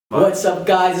What's up,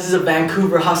 guys? This is a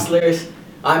Vancouver Hustlers.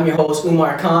 I'm your host,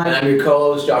 Umar Khan. And I'm your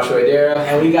co-host, Joshua Adera.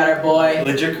 And we got our boy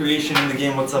Legit Creation in the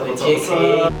game. What's up? What's up? Legit What's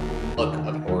up? Look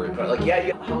up or like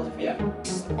How was it for you?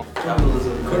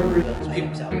 Capitalism.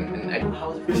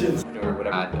 or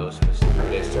whatever. Those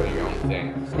specific start your own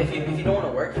thing. If you don't want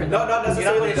to work for them, No, not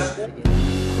necessarily. Start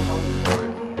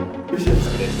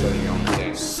your own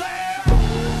thing.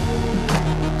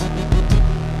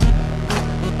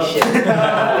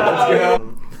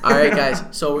 Alright, guys,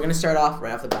 so we're gonna start off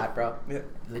right off the bat, bro. Yeah.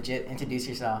 Legit, introduce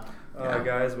yourself.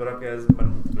 Guys, what up, guys?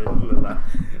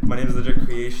 My name is Legit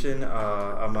Creation.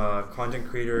 I'm a content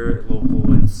creator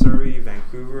local in Surrey,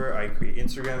 Vancouver. I create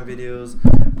Instagram videos,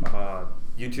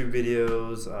 YouTube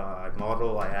videos. I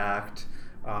model, I act.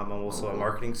 I'm also a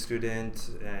marketing student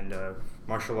and a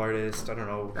martial artist. I don't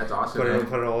know. That's awesome.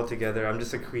 Put it all together. I'm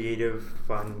just a creative,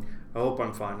 fun. I hope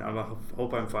I'm fun.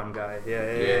 Hope I'm fun guy.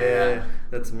 Yeah.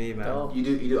 That's me, man. Dope. You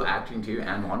do acting too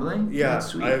and modeling? Yeah, That's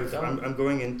sweet. I'm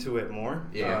going into it more.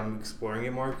 Yeah. I'm exploring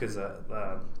it more because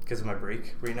of my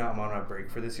break. Right now, I'm on my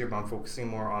break for this year, but I'm focusing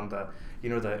more on the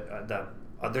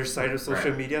other side of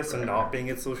social media. So not being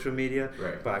at social media,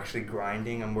 but actually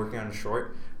grinding. I'm working on a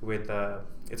short with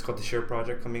it's called the Share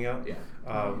Project coming out. Yeah.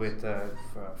 With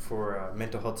for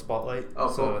Mental Health Spotlight.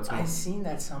 Oh, so cool. it's I seen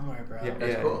that somewhere, bro. yeah,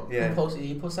 That's cool. Yeah. Did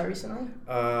you post that recently?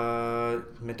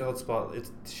 Mental Health Spotlight.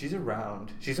 She's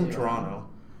around. She's from Toronto.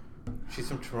 She's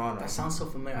from Toronto. That sounds so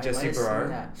familiar. Jesse I might have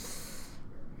Berard. seen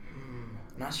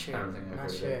that. Not sure. I don't think I've Not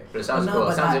heard sure. of it. But it sounds No, cool.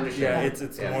 but It sounds that- interesting. Yeah,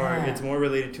 Yeah. it's more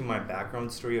related to my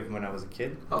background story of when I was a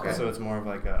kid. Okay. So it's more of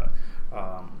like a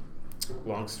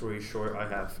long story short. I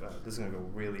have this is gonna go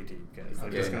really deep, guys.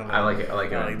 I'm just Okay. gonna, I like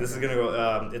it. This is gonna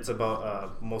go. It's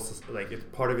about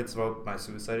part of it's about my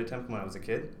suicide attempt when I was a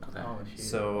kid. Okay. Oh, shit.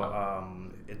 So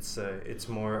it's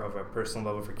more of a personal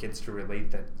level for kids to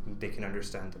relate that they can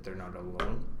understand that they're not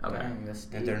alone. Okay. Dang, that's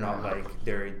And they're deep. not like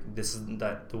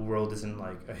that the world isn't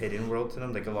like a hidden world to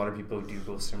them. Like a lot of people do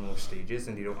go similar stages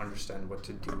and they don't understand what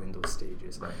to do in those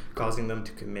stages, Right. causing them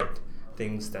to commit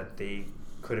things that they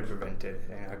could have prevented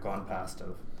and had gone past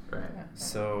of. Right.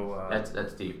 So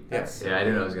That's deep. Yes. Yeah, I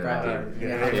didn't know it was gonna Right. be deep.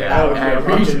 Yeah. I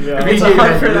appreciate It's a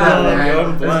hunt for that, man.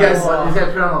 man. These guys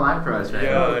put on the line for us, man.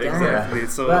 yeah, damn. exactly.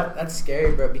 So But that's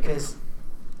scary, bro, because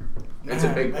It's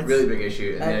a really big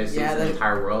issue, and it seems the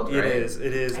entire world, right? it is.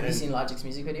 Have you and- seen Logic's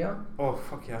music video? Oh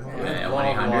fuck yeah! Yeah,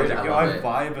 1-800, I Yo, love I it.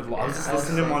 vibe with I was just Yeah.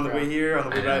 listening to him on the way here, on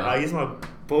the way I back. know. He's my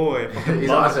boy. I fucking He's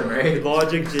love awesome, it. right?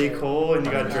 Logic, J. Cole, and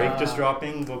you got Drake just Yeah.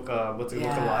 dropping. Look, what's it? Look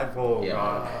Yeah. alive. Oh Yeah.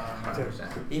 god. 100%.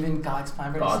 Even God's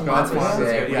Plan for God's the Plan God's was Plan.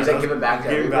 sick. Yeah, He's like giving back to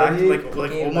giving back everybody. like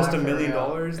Giving almost back $1 million.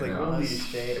 for real. Like I know. holy That's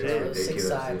shit. straight. Sick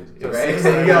side. Yo, Right? six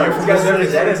Yo, side. you guys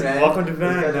represented, man. Welcome to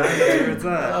Van. You guys That's represented. where it's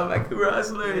at. Vancouver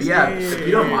Hustlers. Yeah, if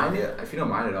you don't mind it,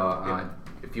 at all,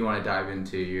 if you want to dive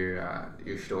into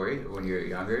your story when you're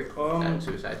younger, that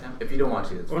suicide attempt. If you don't want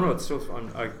to, it's Oh no, it's still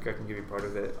fun. I can give you part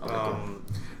of it. Okay, cool.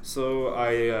 So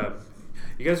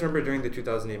you guys remember during the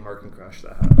 2008 market crash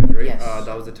that happened, right? Yes.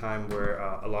 That was a time where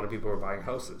a lot of people were buying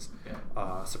houses.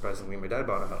 Yeah. Surprisingly, my dad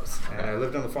bought a house, and I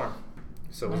lived on the farm.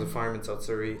 So it was a farm in South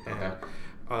Surrey,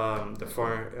 and the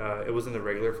farm it wasn't a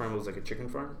regular farm; it was like a chicken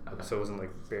farm. Okay. So it wasn't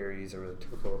like berries or the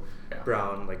typical Yeah.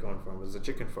 brown like own farm. It was a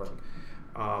chicken farm,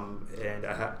 and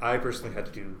I personally had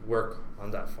to do work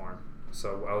on that farm.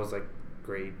 So I was like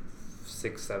grade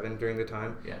 6, 7 during the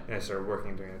time, Yeah. and I started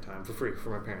working during the time for free for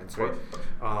my parents, Cool.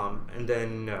 right? And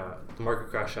then the market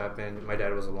crash happened. My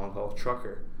dad was a long haul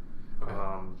trucker, Okay.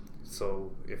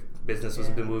 so if business was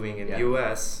moving in Yeah. the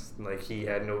U.S., like he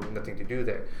had nothing to do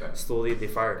there. Okay. Slowly, they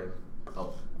fired him.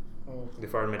 Oh. They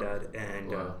fired my dad,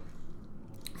 and Wow.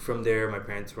 from there, my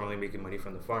parents were only making money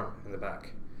from the farm in the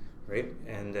back, right?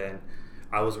 And then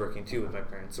I was working too with my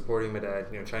parents, supporting my dad,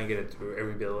 trying to get it through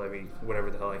every bill, every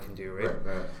whatever the hell I can do, right?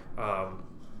 Right.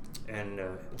 And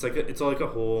it's like a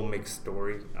whole mixed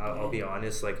story. I'll be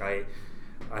honest. Like I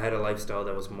had a lifestyle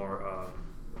that was more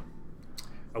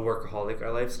a workaholic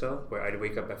lifestyle, where I'd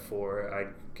wake up at 4, I'd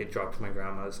get dropped to my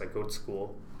grandma's, I'd go to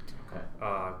school,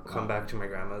 Okay. come back to my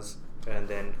grandma's, and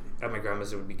then at my grandma's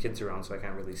there would be kids around, so I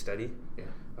can't really study. Yeah.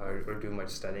 Or do much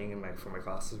studying for my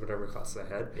classes, whatever classes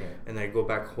I had. Yeah. And then I'd go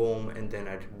back home, and then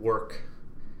I'd work.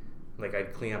 Like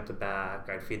I'd clean up the back,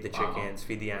 I'd feed the Wow. chickens,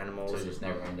 feed the animals. So just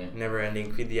never ending. Never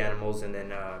ending. Feed the animals, and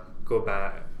then go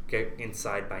back, get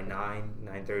inside by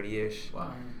 9:30 ish,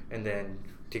 Wow. and then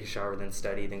take a shower, then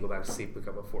study, then go back to sleep, wake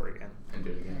up at 4 again. And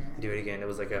do it again. Do it again. It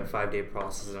was like a 5-day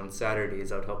process. And on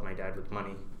Saturdays, I would help my dad with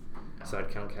money. So I'd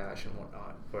count cash and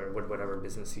whatnot, or whatever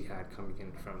business he had coming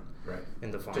in from Right.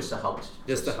 in the farm. Just to help.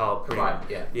 Just to help. pretty provide. much.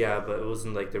 Yeah. Yeah, but it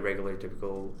wasn't like the regular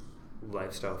typical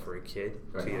lifestyle for a kid.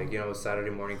 Right. To like, you know,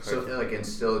 Saturday morning So cartoon. it like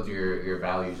instilled your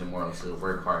values and morals to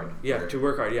work hard. Yeah, to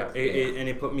work hard. Yeah, Yeah. and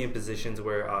it put me in positions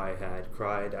where I had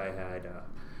cried.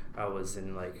 I was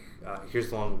in like.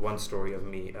 Here's one story of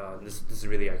me. This is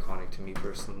really iconic to me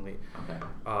personally. Okay.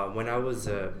 When I was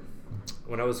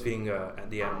feeding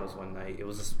the animals one night, it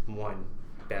was just one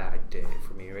bad day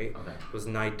for me, right? Okay. It was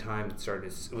nighttime. It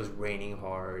was raining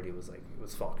hard. It was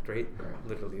fucked, right? Right.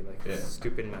 Literally like Yeah.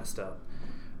 stupid messed up.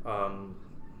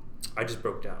 I just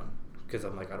broke down because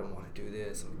I'm like, I don't want to do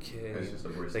this. I'm a kid. It's just the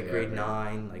worst like thing grade ever.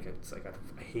 9. Like it's like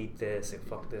I hate this. Like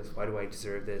fuck this. Why do I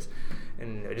deserve this?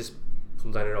 And I just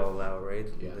let it all out, right?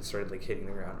 Yeah. It started like hitting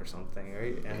the ground or something,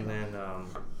 right? And then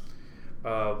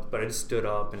but I just stood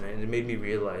up and it made me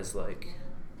realize, like,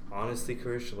 honestly,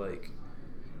 Krish, like,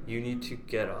 you need to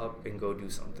get up and go do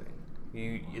something.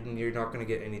 You're not going to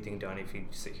get anything done if you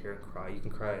sit here and cry. You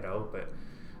can cry it out, but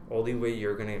only way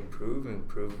you're going to improve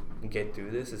and get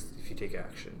through this is if you take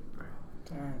action.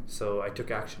 Right. So I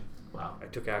took action. Wow. I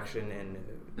took action, and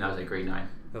That was like grade 9.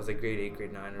 I was like grade 8,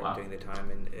 grade 9 Wow. during the time,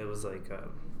 and it was like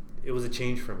it was a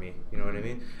change for me. You know what I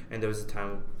mean? And there was a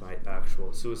time, my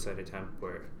actual suicide attempt,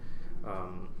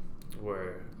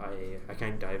 where I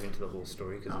can't dive into the whole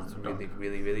story because it's No.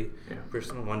 really Yeah.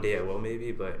 personal. One day I will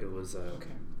maybe, but it was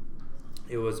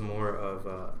it was more of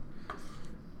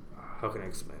how can I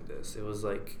explain this? It was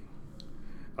like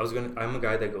I'm a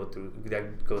guy that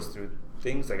goes through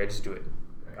things, like I just do it.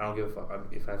 I don't give a fuck.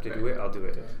 If I have to do it, I'll do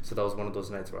it. Okay. So that was one of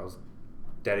those nights where I was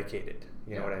dedicated.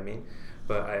 You know what I mean?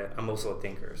 But I'm also a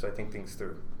thinker, so I think things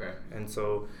through. Right. And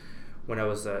so when I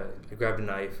was, I grabbed a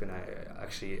knife and I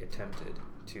actually attempted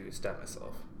to stab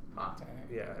myself. Wow.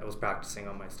 Yeah, I was practicing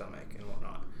on my stomach and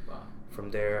whatnot. Wow. From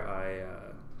there, I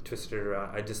twisted it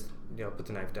around. I just, put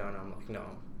the knife down. I'm like, no,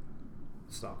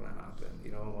 it's not gonna happen.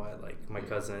 You know what? Like my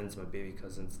cousins, my baby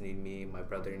cousins need me. My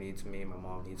brother needs me. My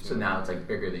mom needs me. So now it's like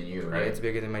bigger than you, right? Yeah, it's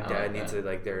bigger than my I dad like needs that. it.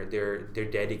 Like they're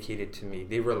dedicated to me.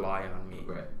 They rely on me.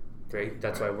 Right. Right.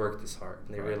 That's why I work this hard.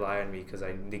 And they Right. rely on me because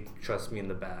they trust me in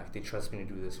the back. They trust me to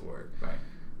do this work. Right.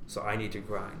 So I need to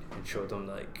grind and show them,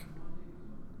 like,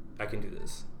 I can do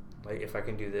this. Like, if I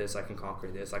can do this, I can conquer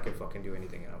this. I can fucking do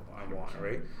anything I want,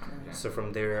 right? Yeah. So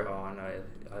from there on, I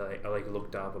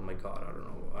looked up. I'm like, God,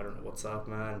 I don't know what's up,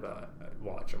 man. But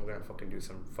watch, I'm gonna fucking do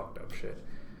some fucked up shit.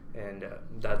 And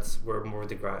that's where more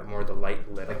the light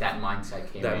lit Like up. that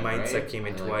mindset came That in, mindset right? came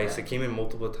in I like twice. that. It came in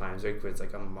multiple times, right? Where it's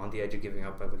like I'm on the edge of giving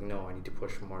up. I'm like, no, I need to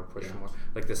push more. Yeah.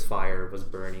 Like this fire was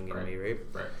burning in Right. me, right?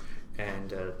 Right.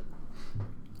 And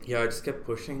I just kept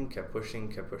pushing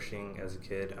as a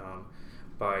kid.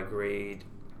 By grade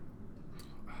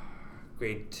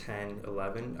 10,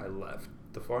 11, I left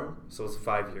the farm. So it was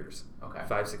 5 years. Okay.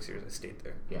 5-6 years I stayed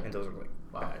there. Yeah. And those were like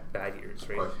Wow. bad years, Of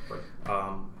right? course, of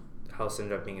course. House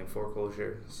ended up being in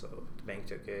foreclosure, so the bank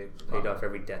took it, paid Wow. off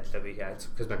every debt that we had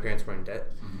because my parents were in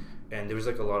debt. Mhm. And there was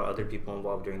like a lot of other people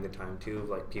involved during the time too,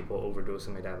 like people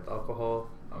overdosing my dad with alcohol,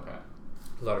 Okay.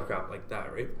 a lot of crap like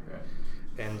that, right? Right.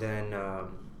 And then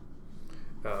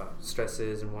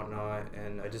stresses and whatnot.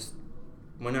 And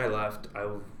when I left, I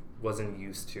wasn't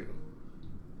used to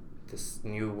this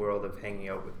new world of hanging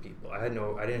out with people. I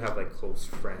didn't have like close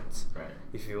friends. Right.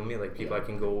 You feel me? Like people Yeah. I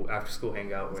can go after school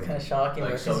hang out with. It's kind of shocking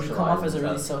Like because you come off as a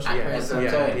really socialize social and stuff. person.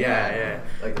 That's what I'm saying, Yeah.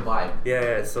 Like the vibe.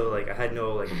 Yeah, so like I had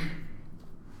no like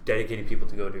dedicated people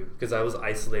to go to because I was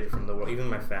isolated from the world. Even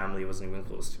my family wasn't even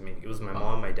close to me. It was my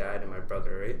mom, my dad, and my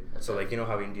brother, right? So like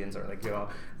how Indians are, like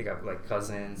they got like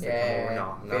cousins. They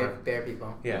come over. No, bear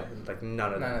people. yeah, like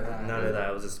none of that. None of that.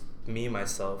 It was just me,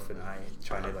 myself, and I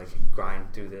trying to like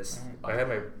grind through this. Right. I had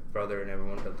my brother and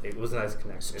everyone, but it wasn't as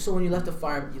connected. So when you left the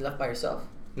farm, you left by yourself?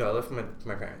 No, I left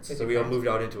my parents. With So your we all parents? moved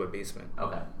out into a basement.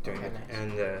 Okay. Doing Okay, it. nice.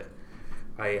 And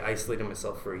I isolated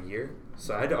myself for a year.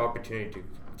 So I had the opportunity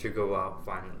to go out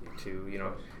finally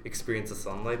to experience the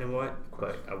sunlight and what,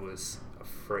 but I was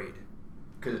afraid.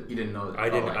 Because you didn't know. What it I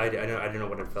felt didn't. like. I didn't know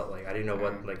what it felt like. I didn't know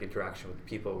what Right. like interaction with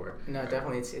people were. No,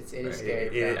 definitely, it is Right.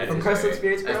 scary. It From is personal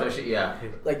scary. experience, bro, Especially, yeah.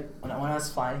 like when I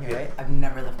was flying here, Yeah. right? I've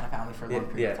never left my family for a long Yeah,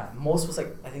 period of yeah. time. Most was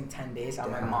like I think 10 days at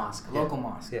my Yeah. mosque, Yeah. local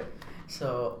mosque. Yeah.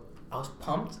 So I was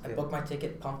pumped. I Yeah. booked my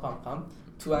ticket, pump.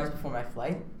 2 hours before my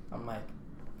flight, I'm like,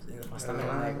 my stomach,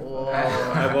 I'm like, whoa.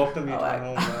 I welcome you to I'm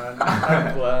home, like- man.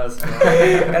 I'm blessed,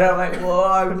 man. And I'm like, whoa,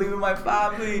 I'm leaving my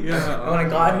family. Yeah. And when I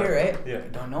got here, right? Yeah. I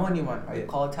don't know anyone. I Yeah.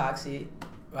 call a taxi,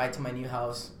 ride to my new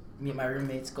house, meet my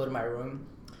roommates, go to my room.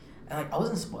 And like I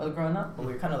wasn't spoiled growing up, but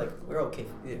we were kind of like we're okay.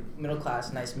 Yeah. Middle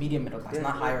class, nice, medium middle class, Yeah,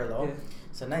 not high or low. yeah.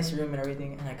 So nice room and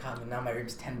everything. And I come and now my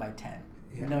room's 10 by 10.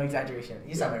 Yeah. No exaggeration.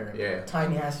 You saw my room. Yeah.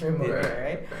 Tiny ass room over Yeah. there,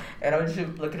 right? And I was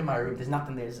just looking at my room. There's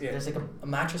nothing there. Yeah. There's like a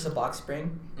mattress, a box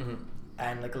spring, Mm-hmm.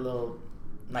 and like a little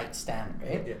nightstand,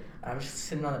 right? Yeah. I'm just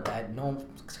sitting on the bed, no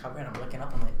one's covering. I'm looking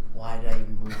up. I'm like, why did I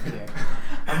even move here?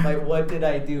 I'm like, what did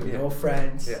I do? Yeah. No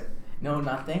friends. Yeah. No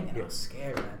nothing. And Yeah. I was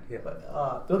scared, man. Yeah. But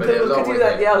But it was all continue worth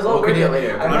that. it. Yeah, it was all We'll worth continue it.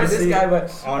 later. I met this guy,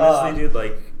 but honestly, dude,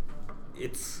 like,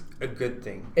 it's a good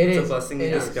thing. It It's is. a blessing It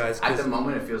in is. disguise. At 'cause the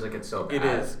moment, it feels like it's so bad. it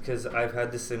is, because I've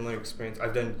had this similar experience.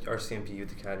 I've done RCMP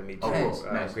Youth Academy too. Oh,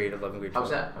 cool. Nice. Grade 11, grade 12.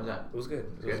 How's that? How's that? It was good.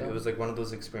 Good. It was like one of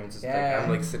those experiences. Yeah. Like, I'm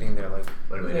like sitting there like,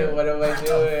 What am I Yeah, doing? what am I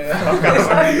doing?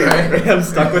 Right? I'm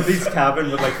stuck with these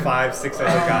cabin with like 5-6 other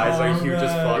guys, like huge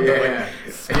as fuck. Yeah, I'm, yeah.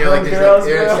 like, And you're like, just, Girls,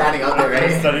 you're girl. standing up there,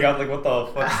 right? studying out like what the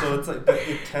fuck. So it's like, but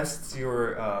it tests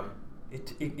your,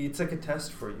 it's like a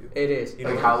test for you. It is. You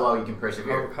Like know, how well you can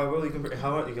persevere. how well you can,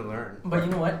 how well you can learn. But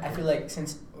you know what? I feel like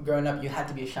since growing up, you had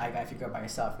to be a shy guy if you grew up by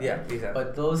yourself. Right? Yeah, exactly.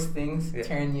 But those things Yeah.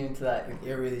 turn you into that.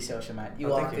 You're really social, man. You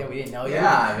Oh, thank walked you. in, we didn't know you.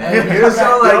 Yeah, man. And You're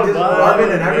so like Yo, just bud, loving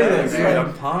and yeah, everything, dude, man.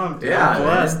 I'm pumped. Yeah, I'm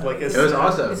blessed. man. Like It was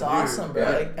awesome. It's Dude, awesome, bro.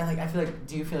 yeah. Like I feel like,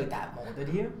 do you feel like that molded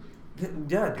you?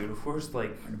 Yeah, dude. Of course,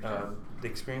 like the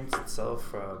experience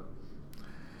itself,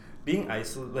 being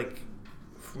isolated. Like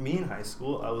for me in high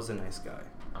school, I was a nice guy.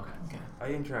 Okay. I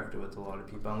interacted with a lot of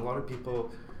people, and a lot of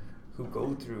people who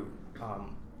go through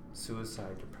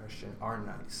suicide, depression are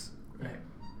nice. Right.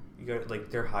 You got like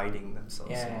they're hiding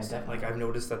themselves. Yeah, most. definitely. Like I've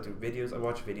noticed that through videos. I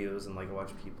watch videos and like I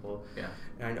watch people, Yeah.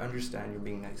 and I understand you're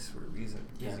being nice for a reason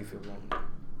because Yeah. you feel lonely.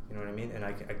 You know what I mean? And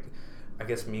I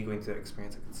guess me going through that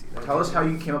experience, I can see that. Tell us how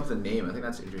you came up with the name. I think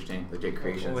that's interesting. Legit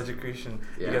Creations. Legit Creation.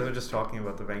 Yeah. You guys were just talking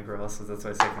about the Vancouver houses. That's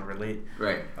why I say I can relate.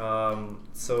 Right.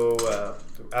 So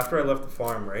after I left the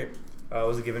farm, right, I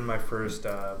was given my first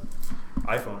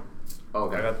iPhone. Oh,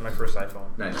 okay. I got my first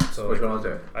iPhone. Nice. So Which like, one was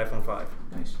it? iPhone 5.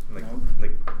 Nice. Like, Nope.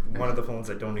 like one of the phones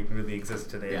that don't even really exist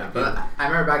today. Yeah, like, but I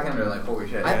remember back then we were like, holy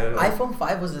shit. iPhone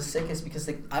 5 was the sickest because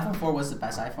the iPhone 4 was the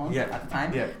best iPhone Yeah. at the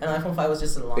time. Yeah. And iPhone 5 was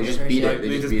just a longer just beat version. it.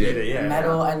 They just beat it. Yeah.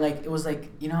 Metal and like it was like,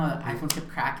 you know how iPhone kept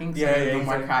cracking? So Yeah, there was yeah, no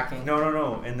more exactly. cracking.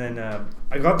 No. And then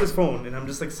I got this phone, and I'm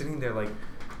just like sitting there like,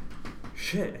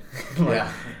 shit. Like,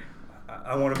 Yeah.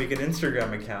 I want to make an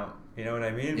Instagram account. You know what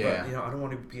I mean? Yeah. But you know, I don't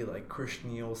want to be like Krish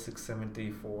Neal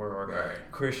 6734 or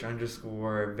Right.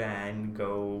 Krish_Van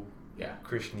Gogh. Yeah.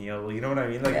 Krish Neal. You know what I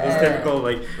mean? Like Yeah. those typical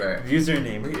like Right.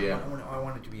 username. Right? Yeah. I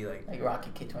want it to be like. Like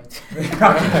Rocket K22.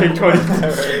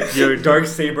 K20. Yo, Dark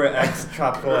Saber X,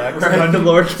 Tropical X, under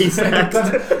lowercase x.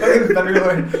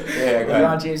 Thunderlord. Yeah, go LeBron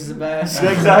ahead. James is the best.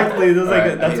 Yeah, exactly. It was like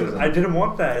Right. that's I what, hate I didn't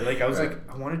want that. Like I was Right.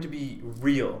 like I wanted to be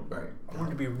real. Right. I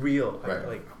wanted to be real. Right.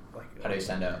 Like How do you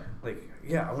stand out? like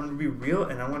yeah, I wanted to be real,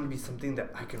 and I wanted to be something that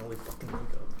I can only fucking think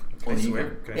of. Can I Only you swear?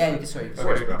 can. Can I Yeah, swear? you can swear. You can Of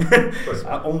course, swear. bro. Of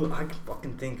course. I can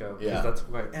fucking think of because Yeah. that's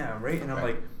who I am, right? And I'm Right.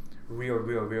 like, real.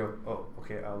 Oh,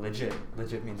 okay.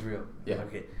 Legit means real. Yeah.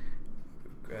 Okay.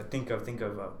 Think of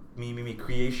me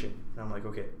creation. And I'm like,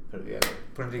 okay, Put it together.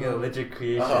 put them together, legit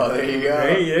creation. Oh, there you go.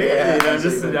 Right? Yeah. Yeah, And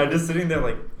absolutely. I'm just sitting there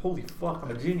like, holy fuck,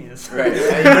 I'm a genius. Right.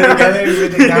 Yeah, you put it together, you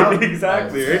put it down.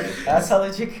 Exactly, Nice. right? That's how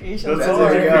legit creation That's That's all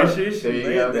there you I go. appreciation.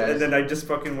 There you go, right? guys. And then I just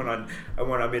fucking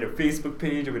I made a Facebook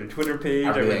page, I made a Twitter page, I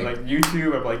Everything. made like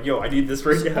YouTube. I'm like, yo, I need this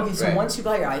right now. Okay, so Right. once you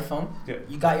got your iPhone, Yeah.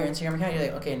 you got your Instagram account, you're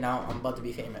like, okay, now I'm about to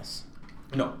be famous.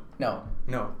 No, No.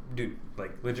 dude,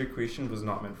 like legit creation was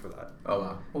not meant for that. Oh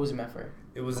wow. What was it meant for?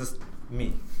 It was just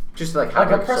me. Just like Like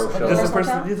how a person- social. like a Just a personal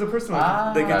person. account? It's a personal.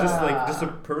 Ah. Like it's just a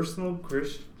personal.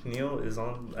 Krish Neal is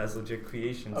on as legit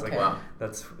creation. It's Okay. like Wow.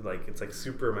 that's like it's like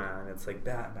Superman. It's like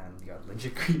Batman. You got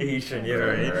legit creation. You know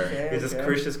what I mean? Right. Okay, It's just okay.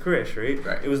 Krish is Krish, right?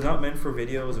 Right. It was not meant for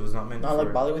videos. It was not meant Not for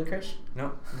like Bollywood Krish?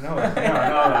 No.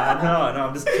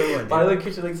 I'm just chilling. dude. Bollywood Krish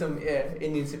is like some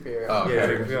Indian superhero. Oh, Yeah,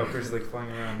 okay. it's like, yeah, Krish is like flying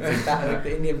around. Like, like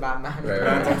the Indian Batman. Right,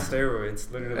 Man's on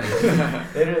steroids, literally.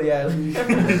 Literally,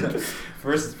 yeah.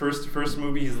 First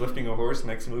movie he's lifting a horse.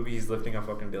 Next movie he's lifting a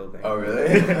fucking building. Oh really?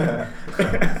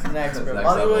 Next, bro. Next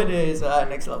Bollywood level. is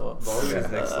next level. Bollywood is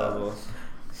Yeah. next level.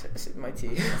 Sip my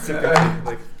tea.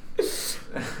 Like,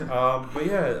 but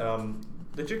yeah,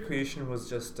 legit creation was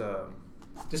just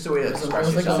Just a way to It was express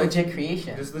like a yourself. legit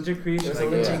creation. just legit creation. It was a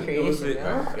like, legit it was creation,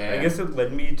 yeah. Yeah. I guess it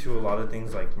led me to a lot of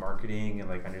things like marketing and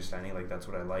like understanding. Like that's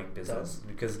what I like business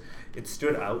because it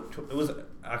stood out. It was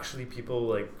actually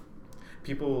people.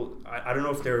 I don't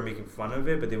know if they were making fun of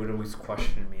it, but they would always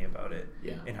question me about it.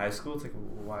 Yeah. In high school, it's like,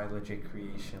 why legit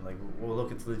creation? Like, well,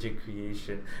 look, it's legit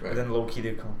creation. Right. But then low key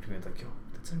they'd come to me and it's like, yo,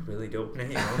 that's a really dope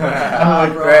name. Oh,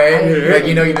 bro, Right? I- Like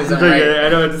you know you design right. Yeah, I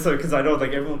know. Just because I know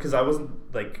like everyone, because I wasn't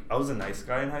like I was a nice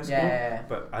guy in high school, Yeah.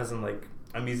 but as in like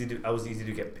I was easy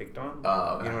to get picked on.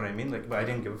 Oh, okay. You know what I mean? Like, but I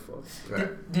didn't give a fuck.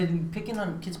 Right. Did kids picking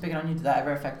on you, did that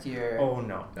ever affect your... Oh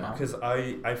no, No? because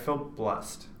I felt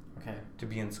blessed Okay. to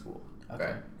be in school.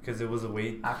 Okay. Because it was a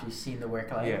way. After you've seen the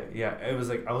work life. Yeah. It was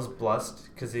like I was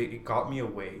blessed because it got me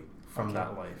away from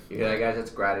that life. Yeah, guys,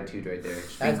 that's gratitude right there.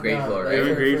 Just That's being grateful. no, Right?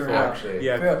 Being grateful. Actually.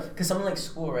 Yeah. Because something like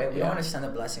school, right? We don't understand the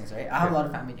blessings, right? I have a lot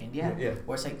of family in India,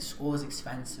 where it's like school is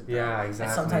expensive. Right? Yeah, exactly.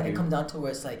 And sometimes it comes down to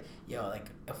where it's like, yo, like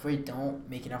if we don't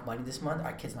make enough money this month,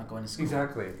 our kid's not going to school.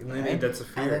 Exactly. Right? That's a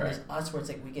fear. And then there's us where it's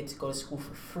like we get to go to school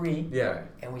for free. Yeah.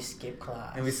 And we skip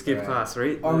class. Class,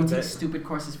 right? Or we take stupid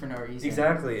courses for no reason.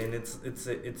 Exactly, and it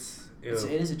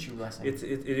is a true blessing.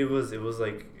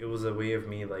 It was a way of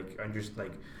me like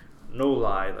no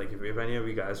lie, like if any of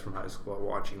you guys from high school are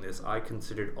watching this, I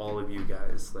considered all of you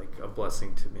guys like a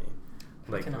blessing to me.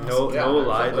 Like no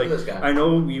lie, like I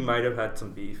know we might have had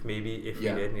some beef, maybe if we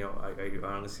did, you know, I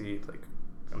honestly like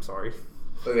I'm sorry.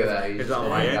 Look at that, it's not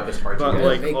my end, but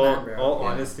like all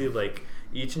honesty, like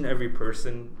each and every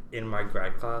person in my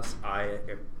grad class, I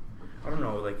don't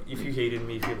know, like if you hated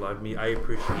me, if you loved me, I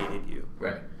appreciated you.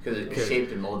 Right, because it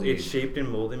shaped and molded you. It shaped and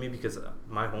molded me because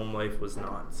my home life was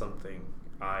not something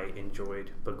I enjoyed,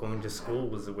 but going to school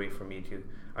was a way for me to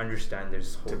understand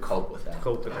there's hope. To cope with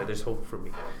that. There's hope for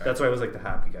me. Right. That's why I was like the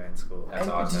happy guy in school. That's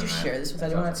awesome, did you share this with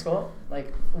That's anyone at school?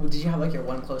 Like, did you have like your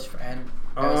one close friend?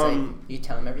 That was like, you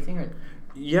tell him everything, or?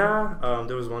 Yeah,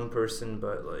 there was one person,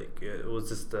 but like it was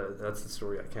just that's the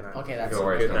story I cannot. Okay, that's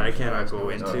that I cannot go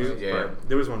into. Yeah. But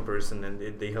there was one person,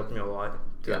 and they helped me a lot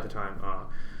at the time.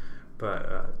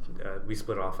 But we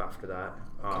split off after that.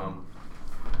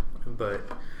 But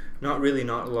not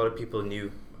a lot of people knew.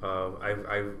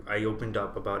 I opened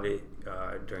up about it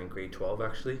during grade 12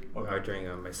 actually,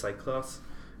 during my psych class.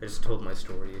 I just told my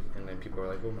story, and then people were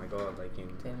like, "Oh my god, like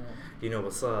you know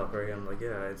what's up?" Right? I'm like,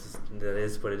 "Yeah, it's just, that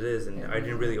is what it is," and I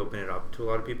didn't really open it up to a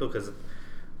lot of people because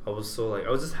I was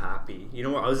just happy. You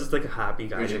know what? I was just like a happy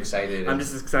guy. You're just excited. I'm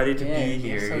just excited to be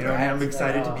here. So you know, I'm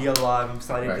excited to be alive. I'm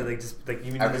excited to like just like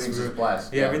even in this room.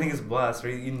 Blessed. Yeah, everything is blessed,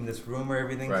 right? Even in this room or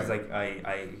everything, because like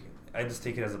I just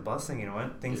take it as a blessing. You know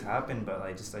what? Things happen, but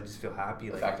I just feel happy.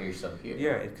 The like fact that you're still here.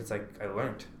 Yeah, because like I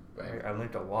learned. Right. I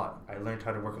learned a lot. I learned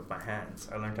how to work with my hands.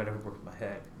 I learned how to work with my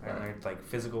head. I learned like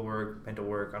physical work, mental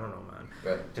work. I don't know, man.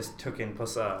 Right. Just took in.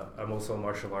 Plus, I'm also a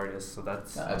martial artist, so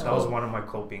that cool. was one of my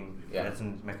coping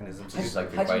mechanisms. Just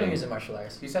like how'd you know he was a martial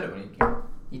artist? He said it when he came.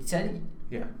 You said it?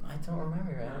 Yeah. I don't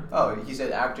remember, man. Oh, he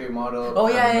said actor, model. Oh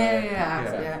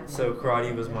yeah. So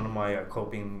karate was one of my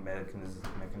coping mechanisms.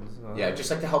 Yeah, just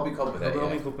like to help you cope with it.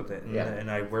 Help me cope with it,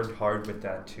 and I worked hard with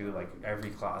that too. Like every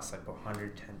class, like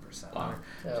 110%. Wow.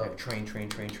 Like train,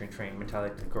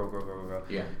 mentality to grow.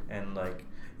 Yeah. And like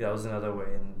that was another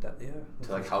way, and that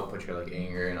to like help with your like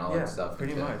anger and all that stuff.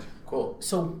 Pretty much. Cool.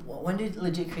 So when did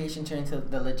Legit Creation turn into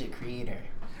the Legit Creator?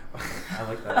 I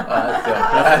like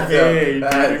that.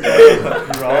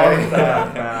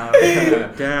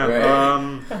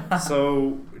 Damn. Right.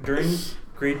 So during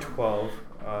grade 12,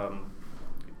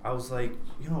 I was like,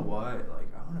 you know what? Like,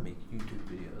 I want to make YouTube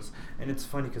videos. And it's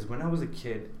funny because when I was a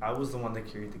kid, I was the one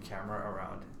that carried the camera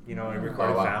around. You know, I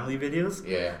recorded family videos.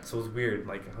 Yeah. So it was weird.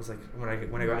 Like, I was like, when I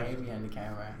got behind the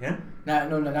camera. Yeah.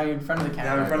 No. Now you're in front of the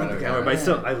camera. Now I'm in front of the camera,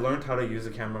 but I learned how to use the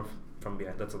camera from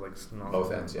behind. That's like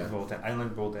both ends, yeah. Both ends. I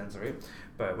learned both ends, right?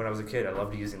 But when I was a kid, I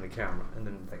loved using the camera, and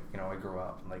then like I grew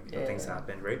up, and like things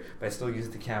happened, right? But I still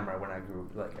used the camera when I grew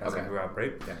I grew up,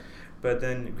 right? Yeah. But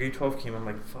then grade 12 came, I'm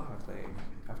like, fuck, like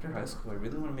after high school, I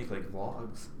really want to make like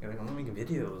vlogs. Like I want to make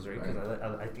videos, right? Because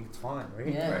I think it's fun,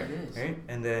 right? Yeah, it is. Right?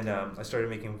 And then I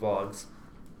started making vlogs.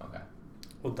 Okay.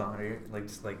 Well done, right? Like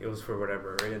just like it was for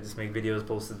whatever, right? I just make videos,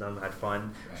 posted them, had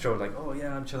fun, showed like, oh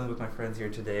yeah, I'm chilling with my friends here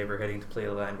today. We're heading to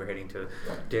Playland. We're heading to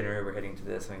dinner. We're heading to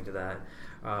this, heading to that.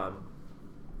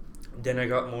 Then I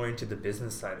got more into the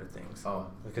business side of things.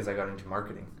 Because I got into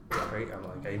marketing, right?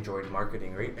 I enjoyed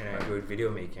marketing, right? And I enjoyed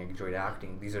video making. I enjoyed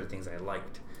acting. These are the things I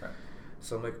liked. Right.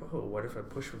 So I'm like, oh, what if I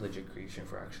push Legit Creation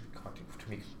for actually content to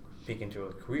make into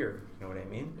a career? You know what I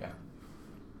mean? Yeah.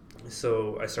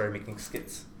 So I started making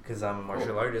skits. Because I'm a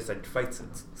martial artist, I fight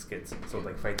skits, so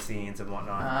like fight scenes and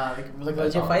whatnot. Like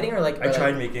legit fighting or like? I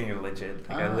tried making it legit.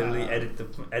 Like I literally edit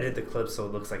the clip so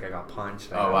it looks like I got punched.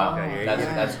 Oh wow,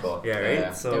 that's cool. Yeah, right.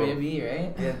 Yeah. So WWE,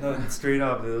 right? Yeah, no, straight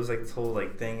up, it was like this whole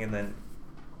like thing, and then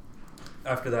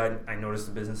after that, I noticed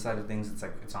the business side of things. It's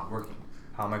like it's not working.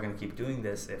 How am I going to keep doing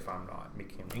this if I'm not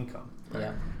making an income?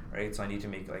 Yeah. Right. So I need to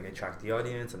make like attract the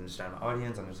audience, understand the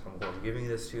audience, understand who I'm giving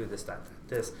this to,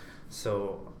 this.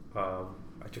 So.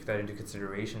 I took that into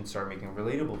consideration, started making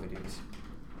relatable videos.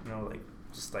 You know, like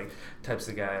just like types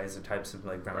of guys or types of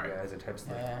like brown guys or types of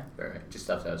like just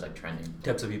stuff that was like trending.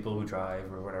 Types of people who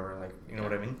drive or whatever, like you know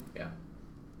what I mean? Yeah.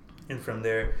 And from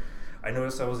there I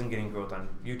noticed I wasn't getting growth on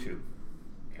YouTube.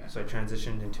 Yeah. So I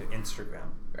transitioned into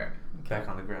Instagram. Right. back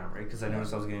on the ground, right? Because I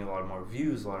noticed I was getting a lot more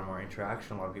views, a lot more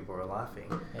interaction, a lot of people were laughing.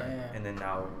 Yeah. And then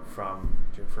now from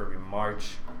February,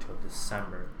 March till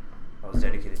December, I was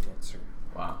dedicated to Instagram.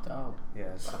 Wow. Dope.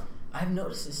 Yes. Wow. I've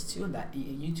noticed this too, that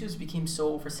YouTube's became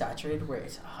so oversaturated where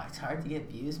it's hard to get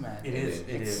views, man. It is.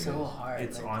 It's so hard.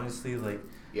 It's like, honestly like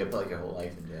You have to put like your whole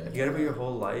life into it. you gotta put your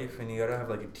whole life, and you gotta have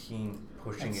like a team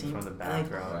pushing it from the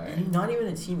background. Right. you not even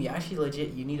a team. You actually legit.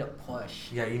 You need a push.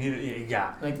 Yeah, you need.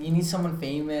 Yeah. Like you need someone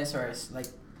famous or like.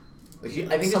 Like,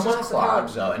 I think Someone it's just has to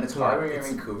collabs though, and it's hard when you're in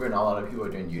It's- Vancouver and not a lot of people are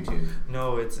doing YouTube.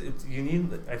 No, it's you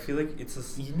need. I feel like it's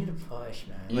a. You need a push,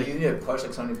 man. You need to push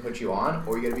like somebody to put you on,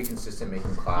 or you gotta be consistent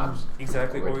making collabs.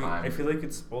 Exactly, over or time. I feel like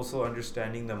it's also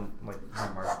understanding the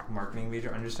marketing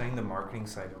major, understanding the marketing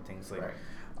side of things, like Right.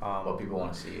 What people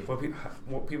want to see.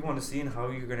 what people want to see and how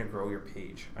you're gonna grow your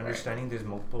page. Understanding there's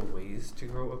multiple ways to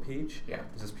grow a page. Yeah.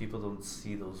 It's just people don't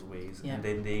see those ways, Yeah. and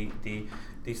then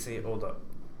they say, oh,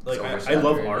 like It's I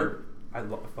love oversaturated. art. I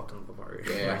fucking love art.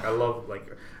 Yeah. I love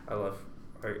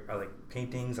art. I like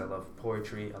paintings. I love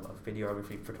poetry. I love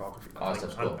videography, photography. Oh,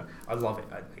 that's cool. I love it.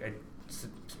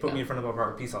 Just put me in front of a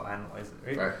art piece, I'll analyze it,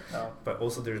 right? Right. No. But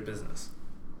also there's business.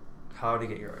 How to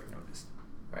get your art noticed.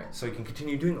 Right. So you can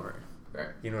continue doing art. Right.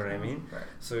 You know what I mean? Right.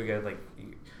 So you get like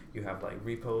you have like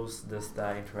reposts, this,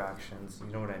 that, interactions.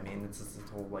 You know what I mean? It's this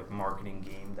whole like marketing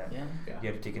game that Yeah. Yeah. you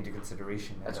have to take into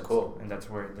consideration. And That's cool. And that's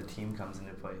where the team comes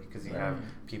into play, because you Right. have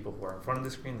people who are in front of the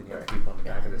screen, then you have Right. people in the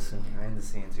back of the Yeah. scene, behind the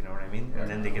scenes. You know what I mean? Right.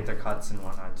 And then they get their cuts and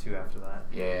whatnot too after that.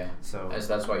 Yeah. So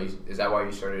That's why you. Is that why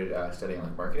you started studying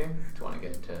like marketing? Do you want to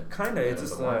get into? kinda, it's a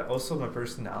just little bit more? also my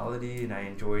personality, and I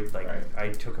enjoyed like Right. I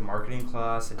took a marketing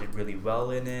class. I did really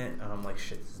well in it, and I'm like,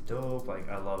 shit, this is dope. Like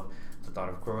I love the thought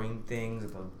of growing things,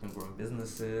 about growing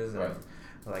businesses. And Right.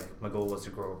 like my goal was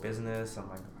to grow a business. I'm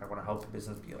like, I want to help a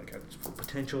business be like at its full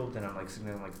potential. Then I'm like sitting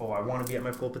there like, oh, I want to be at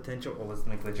my full potential. Oh, let's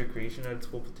make Legit Creation at its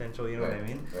full potential. You know what I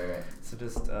mean? Right. So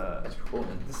just That's cool,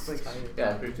 man. just like Yeah,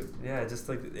 that's pretty cool. yeah, just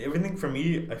like everything for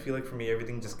me, I feel like for me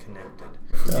everything just connected.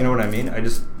 You know what I mean?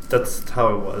 That's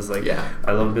how it was. Like Yeah.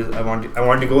 I love business. I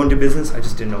wanted to go into business. I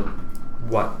just didn't know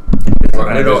what. What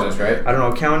I kind don't of know. business, right? I don't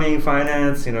know, accounting,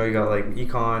 finance. You know, you got like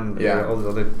econ. you Yeah. got all these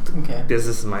other Okay.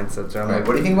 business mindsets. I'm Right. like,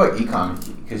 What do you think about e-com?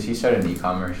 Because he started an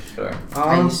e-commerce store.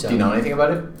 I used to. Do you know anything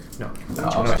about it? No. No.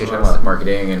 Just talking about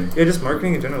marketing and Yeah, just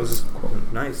marketing in general was just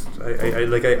nice. I think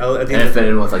and it fit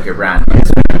in with like your brand.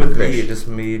 with Krish.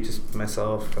 me, just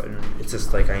myself. And it's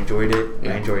just like I enjoyed it.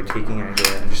 Yeah. I enjoyed taking. I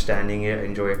enjoy understanding it. I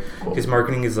enjoy Cool. because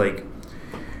marketing is like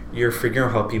you're figuring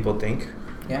out how people think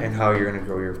Yeah. and how you're gonna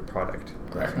grow your product.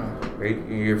 Right. Right?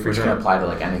 You're Which figuring can out. apply to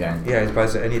like anything. Yeah, it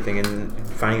applies to anything, and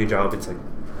finding a job, it's like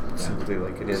simply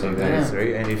like it is Same what it is, thing.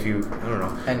 right? And if you, I don't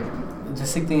know. And the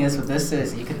sick thing is with this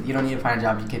is you don't need to find a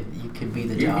job. You could be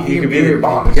the job. You can be your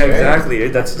boss, Yeah, right? exactly.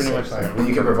 That's That's pretty the much sick part. And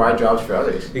you can provide jobs for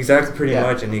others. Exactly, pretty Yeah.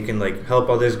 much, and you can like help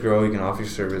others grow. You can offer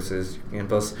services, and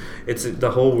plus, it's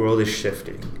the whole world is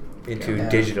shifting into Yeah.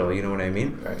 digital. You know what I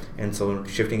mean? Right. And so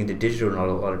shifting into digital, not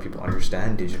a lot of people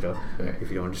understand digital. Right.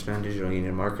 If you don't understand digital, you need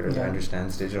a marketer that Yeah.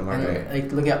 understands digital And marketing.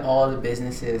 like look at all the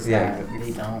businesses Yeah, that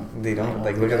they don't. They don't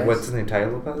like all look the at guys. what's his name, Ty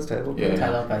Lopez. Yeah. Ty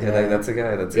Lopez, Yeah, yeah. like, that's a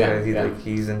guy. That's a Yeah, guy. He's yeah. like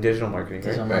he's in digital marketing,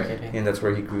 Digital right? marketing. And that's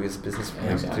where he grew his business from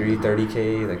Yeah. like Exactly.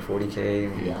 30K, like 40K,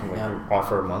 and Yeah. like Yeah.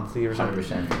 offer monthly or something.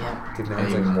 100%. Yeah. Dude, now And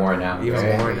it's even like- more now. Even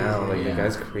right? more now. Like Yeah. the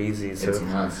guy's crazy. So It's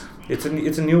nuts.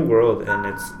 it's a new world, and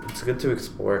it's good to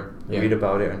explore, Yeah. read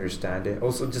about it, understand it.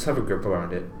 Also, just have a grip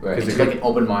around it. Right. 'Cause It's if like an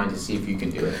open mind to see if you can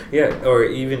do it. yeah, or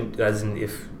even as in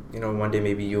if one day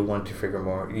maybe you'll want to figure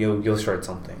more. You'll start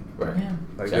something Right. Yeah.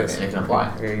 like Exactly. this. And it can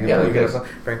apply. Yeah, Yeah, like you this. can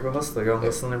Frank will hustle. Go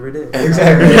hustling every day.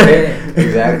 Exactly.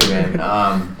 Exactly,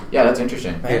 man. Yeah, that's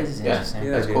interesting. That is interesting.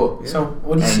 Yeah, That's dude. cool. Yeah. So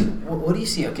what do you see? And- What do you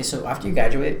see? Okay, so after you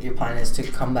graduate, your plan is to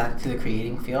come back to the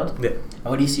creating field. Yeah. And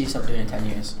what do you see yourself doing in 10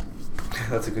 years?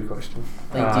 That's a good question.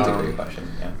 Like, That's a Um, great question.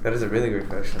 Yeah. That is a really good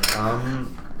question.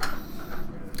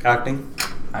 Acting.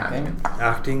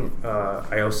 Acting.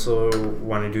 I also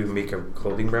wanted to make a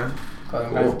clothing brand. Going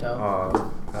Cool. back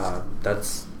to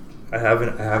That's I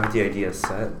have the idea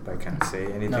set, but I can't say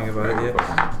anything No. about it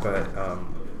yet. But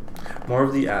more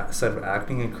of the side of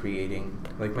acting and creating.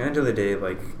 Like, my end of the day,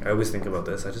 like I always think about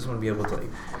this. I just want to be able to like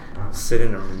sit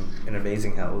in an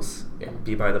amazing house, Yeah.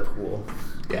 be by the pool,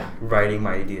 Yeah. writing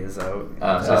my ideas out.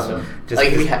 That's Just- awesome. just-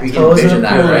 Like we can Close envision the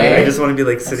that, pool, right? I just want to be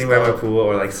like That's sitting by my dope. pool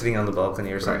or like sitting on the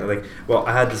balcony or something. Right. Like, well,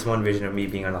 I had this one vision of me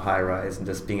being on a high rise and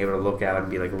just being able to look out and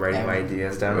be like writing my Yeah.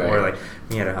 ideas down, Right. or like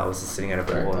me at a house and sitting at a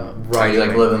pool Right. and So writing. you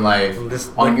like living life This-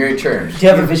 on your terms. Do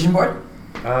you have a vision board?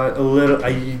 A little.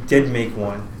 I did make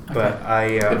one, but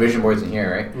Okay. I The vision board's in here,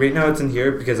 right? right now it's in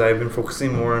here because I've been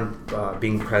focusing more on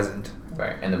being present.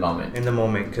 Right, in the moment. In the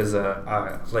moment, because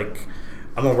like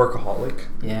I'm a workaholic.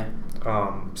 Yeah.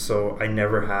 So I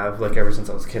never have, like, ever since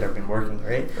I was a kid, I've been working,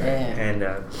 right? Yeah. And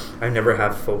I never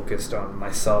have focused on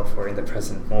myself or in the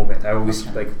present moment. I always,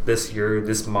 like, this year,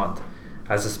 this month,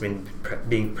 has just been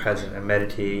being present. I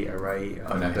meditate, I write,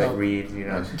 nice. I read, you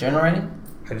know. Journal writing?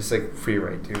 I just, like, free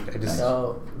write, dude. I just...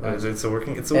 Oh. It's a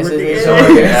working... It's a It's working...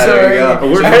 working. Yeah, there you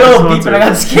go. I don't know, beep, but I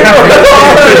got scared.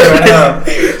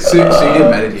 So you do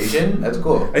meditation? That's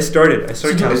cool. I started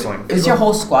counseling. Is your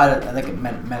whole squad like a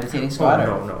meditating squad?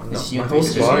 No. It's you My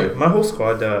and whole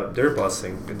squad, they're a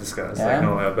blessing in disguise. Yeah? Like,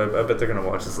 no, I bet they're gonna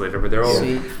watch this later. But they're all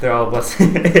Sweet. they're all a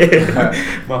blessing.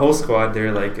 My whole squad,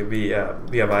 they're like we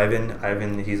have Ivan.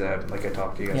 Ivan, he's a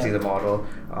talkie. Yeah. He's a model,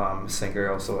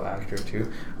 singer, also actor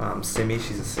too. Simi,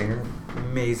 she's a singer,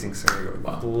 amazing singer.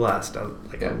 Wow. Blessed. I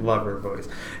love her voice.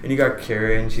 And you got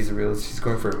Karen. She's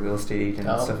going for a real estate and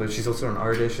Oh. stuff. Like, she's also an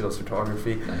artist. She does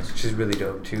photography. Nice. She's really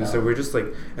dope too. Oh. So we're just like,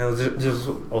 and there's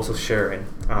also Sharon.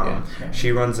 Yeah.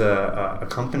 She runs a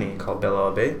company called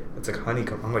Bella Abe. It's like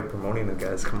honeycomb. I'm like promoting the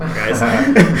guys. Come on, guys.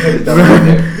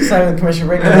 It's not even commercial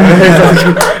break.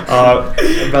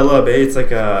 Bella Abe. It's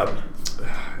like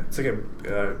a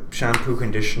shampoo,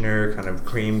 conditioner, kind of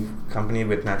cream company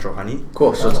with natural honey.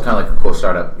 Cool. So it's kind of like a cool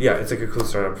startup. Yeah, it's like a cool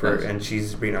startup for, Nice. and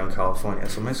she's right now in California.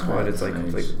 So my squad is like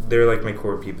Nice. they're like my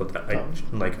core people that I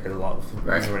love.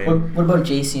 Right. You know what I mean? What about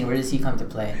Jason? Where does he come to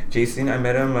play? Jason, I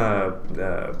met him.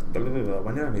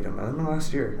 When did I meet him? I met him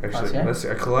last year. Actually, Last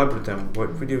year? I collabed with him. What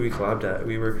video we collabed at?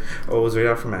 It was right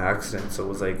after my accident. So it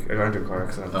was like I got into a car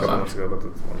accident a couple months ago. But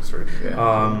that's a long story. Yeah.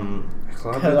 I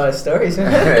collabed Got a lot of stories.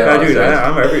 Yeah, dude,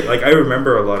 that's I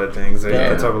remember a lot of things. Right? Yeah.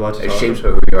 That's how I have a lot to It talk shapes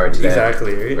about. who you are today.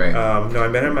 Exactly. Right. Right. No, I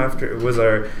met him after it was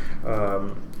our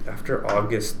after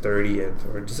August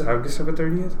 30th, or just August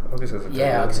 30th. August is the 30th.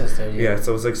 Yeah, August 30th. Yeah,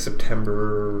 so it was like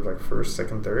September, like 1st,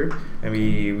 2nd, 3rd, and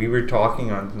we were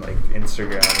talking on like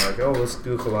Instagram, like, oh, let's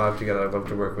do a collab together. I'd love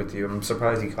to work with you. I'm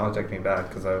surprised he contacted me back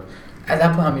because At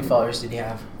that point, how many followers did he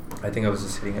have? I think I was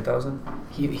just hitting 1,000.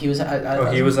 He was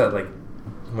at. He was at like,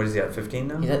 what is he at, 15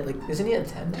 now? He's at like, isn't he at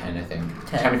 10? 10, I think.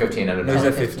 10. 10 or 15, I don't No, know. he's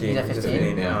at 10, 15. he's at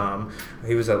 15? Yeah.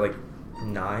 He was at like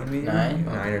 9 maybe? 9?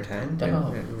 9 or 10.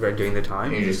 Oh. Right during the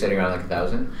time. And you're just sitting around like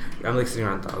 1,000? I'm like sitting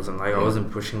around 1,000. Like, Yeah. I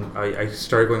wasn't pushing. I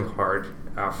started going hard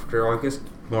after August,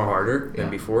 more harder than Yeah.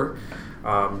 before.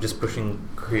 Just pushing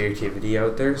creativity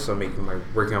out there, so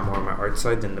working on more on my art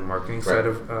side than the marketing side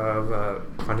of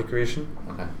content creation.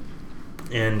 Okay.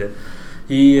 And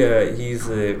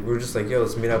we're just like, yo,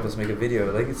 let's meet up, let's make a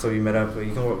video. Like, so we met up.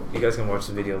 You guys can watch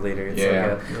the video later. It's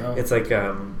Yeah. it's like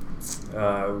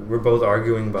we're both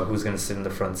arguing about who's gonna sit in the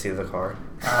front seat of the car.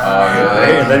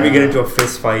 really? And then we get into a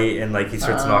fist fight, and like he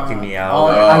starts knocking me out. Oh,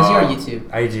 IG or YouTube?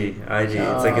 IG.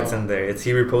 It's like it's in there.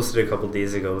 He reposted it a couple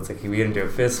days ago. It's like we get into a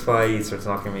fist fight. He starts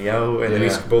knocking me out, and then we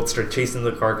Yeah. both start chasing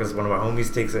the car because one of our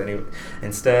homies takes it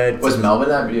instead. Was Melvin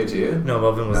that video too? No,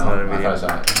 Melvin was No, not in the I video.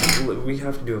 thought I saw it. We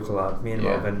have to do a collab. Me and Yeah.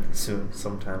 Melvin soon,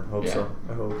 sometime. Hope Yeah. so.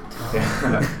 I hope.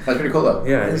 Yeah. That's pretty cool though.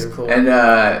 Yeah, That's it- cool. And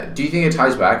do you think it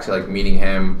ties back to like meeting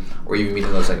him, or even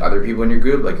meeting those like other people in your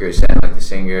group, like you were saying, like the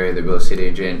singer, the real estate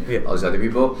agent, Yeah. all these other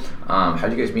people? How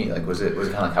did you guys meet? Like, was it kind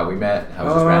of like how we met? How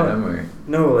was this random or?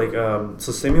 No, like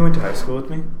so Sammy went to high school with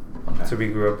me. Okay. So we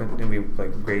grew up in we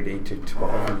like grade 8 to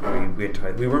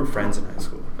 12. We weren't friends in high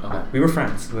school. Okay. We were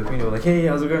friends. Like, like, hey,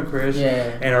 how's it going, Krish?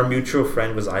 Yeah. And our mutual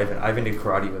friend was Ivan. Ivan did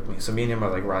karate with me. So me and him are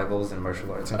like rivals in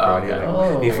martial arts and Oh, karate. okay.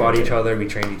 Like, we Oh. fought each other. We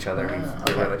trained each other.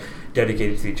 We were okay. like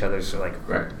dedicated to each other. So like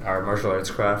Right. our martial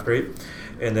arts craft, right?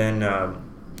 And then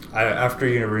after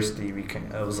university,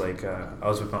 I was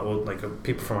with my old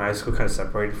people from high school, kind of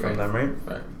separated from Right. them, right?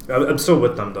 Right. I'm still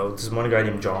with them though. There's one guy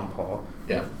named John Paul.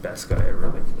 Yeah. Best guy ever.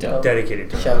 Like Dope. dedicated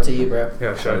to Shout out to you, bro.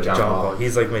 yeah, shout out to John Paul.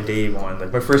 He's like my day one,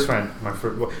 like my first friend.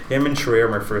 Him and Sheree are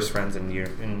my first friends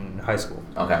in high school.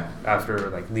 Okay. After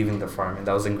like leaving the farm, and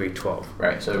that was in grade 12.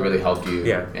 Right. So it really helped you.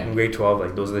 Yeah, in grade 12,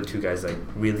 like those are the two guys I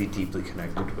really deeply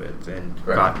connected with, and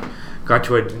Right. got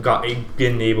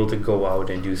been able to go out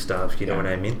and do stuff. You know what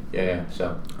I mean? Yeah.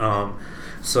 Yeah.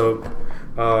 So.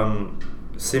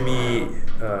 Simi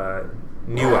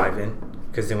knew Ivan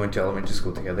because they went to elementary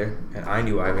school together, and I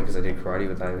knew Ivan because I did karate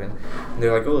with Ivan. And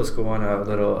they're like, "Oh, let's go on a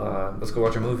little, let's go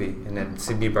watch a movie." And then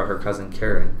Simi brought her cousin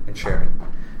Karen and Sharon,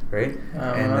 right?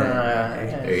 And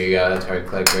There you go. That's how it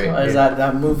clicked, right? Or is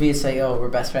that movie? It's like, oh, we're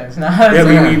best friends now. yeah,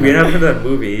 we went out for that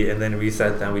movie, and then we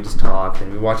sat down, we just talked,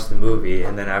 and we watched the movie,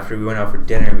 and then after we went out for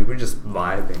dinner, we were just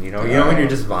vibing, you know when you're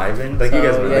just vibing, like So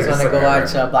you guys want to go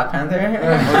watch Black Panther?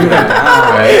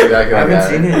 Right, exactly. I like haven't that.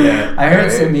 seen it yet. I heard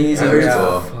Right? some music. That looks Yeah.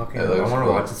 cool. Fucking, That I looks want to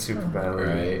cool. watch it super badly.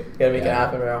 Right. gotta make it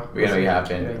happen, bro. We gotta make it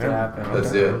happen. Make it happen.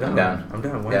 Let's do it. I'm down. I'm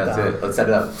down. Yeah, let's do it. Let's set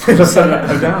it up.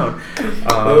 I'm down.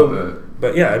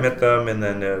 But yeah, I met them, and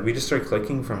then we just started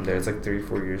clicking from there. It's like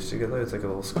 3-4 years together. It's like a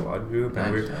little squad group,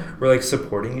 and we're like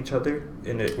supporting each other,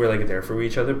 and we're like there for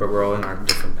each other, but we're all in our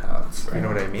different paths. You know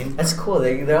what I mean? That's cool.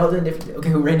 They're all doing different.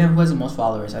 Okay, right now, who has the most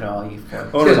followers out of all you?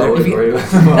 Oh, no, no,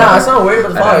 it's not worried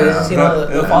about the followers. It's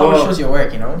just, the followers shows your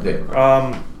work, you know.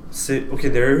 Yeah. So, okay,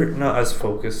 they're not as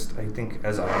focused, I think,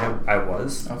 as I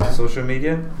was to social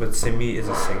media. But Simi is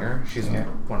a singer. She's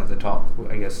one of the top.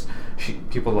 I guess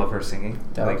people love her singing.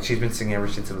 Dope. Like she's been singing ever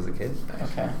since I was a kid.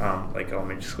 Okay. Like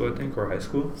elementary school, I think, or high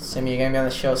school. Simi, you're gonna be on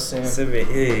the show soon. Simi,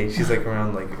 hey, she's like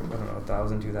around like I don't know,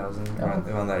 1,000, 2,000,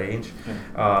 around that age.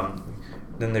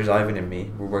 Then there's Ivan and me.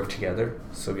 We work together,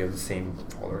 so we have the same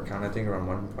follower count. I think around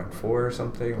 1.4 or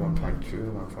something,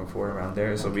 1.2, 1.4 around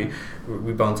there. So we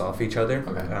bounce off each other.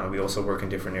 Okay. We also work in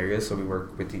different areas, so we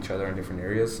work with each other in different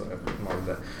areas. So more of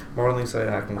the modeling side,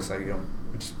 acting side. You know,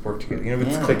 we just work together. You know,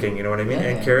 it's clicking. You know what I mean? Yeah.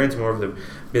 And Karen's more of the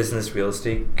business, real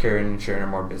estate. Karen and Sharon are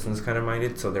more business kind of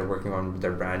minded, so they're working on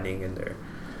their branding and their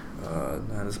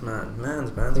man's.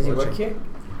 Does he work here?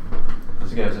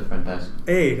 Those guys are fantastic.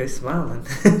 Hey, he's smiling.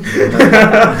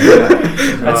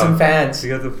 That's some fans.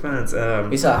 You got the fans.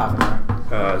 We saw half an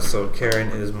hour. So Karen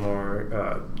is more.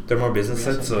 They're more business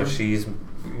side, so she's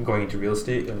going into real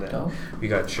estate, and then we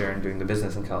got Sharon doing the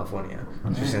business in California.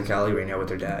 She's in Cali right now with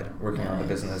her dad, working on the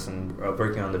business and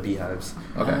working on the beehives.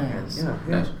 Okay. Nice.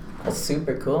 Yeah. That's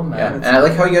super cool, man. Yeah, and I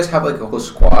like how you guys have like a whole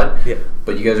squad. Yeah.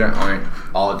 But you guys aren't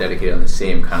all dedicated on the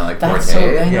same kind of like That's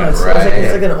forte. I know. It's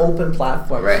like an open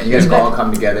platform. Right. And you guys all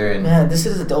come together and. Man, this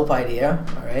is a dope idea.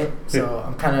 All right. So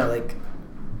I'm kind of like.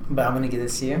 But I'm gonna give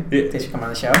this to you. They should come on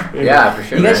the show. Yeah, for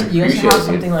sure. You guys should have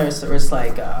something where it's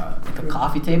like a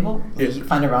coffee table. You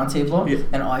find a round table,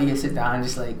 and all you guys sit down and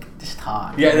just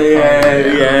talk. Yeah. We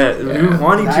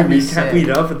wanted to. We can't meet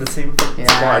up at the same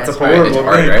spot. It's a horrible. It's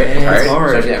hard, right? It's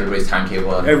hard. Especially everybody's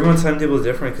timetable. Everyone's timetable is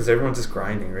different because everyone's just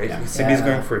grinding, right? Sydney's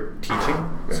going for teaching,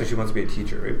 so she wants to be a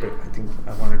teacher, right? But I think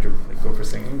I want her to go for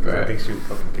singing because I think she would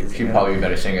fucking amazing. She'd probably be a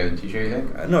better singer than teacher, you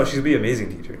think? No, she'd be an amazing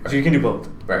teacher. She can do both.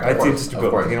 Right. I think just do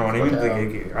both. You know what I mean?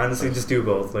 Like, honestly, just do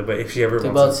both. Like, but if she ever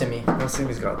do both, Simi. No,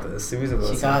 Simi's got this. Simi's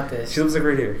about. She got this. She lives like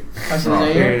right here. Oh, she lives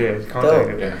right here. Yeah.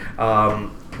 Contact her.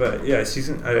 But yeah,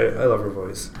 I love her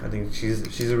voice. I think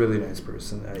she's a really nice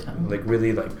person.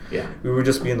 We would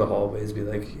just be in the hallways, be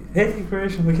like, hey,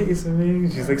 Krish, I'm like, hey, Simi.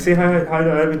 She's like, say hi to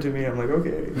Ivan to me. I'm like,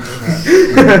 okay.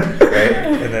 Right.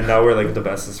 And then now we're like the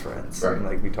bestest friends. Right. And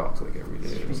like we talk like every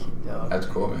day. That's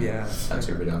cool, man. Yeah. That's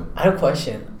super dope. I have a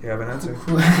question. You have an answer?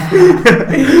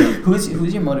 Who's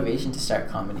your motivation to start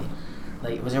comedy?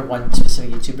 Like, was there one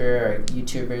specific YouTuber or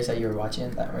YouTubers that you were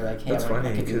watching that were like, hey,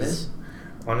 I could do this?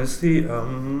 Honestly, or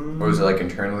was it like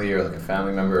internally or like a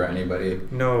family member or anybody?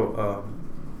 No.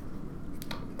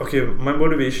 Okay, my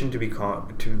motivation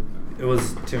it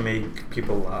was to make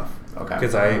people laugh. Okay.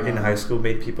 Because I in high school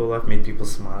made people laugh, made people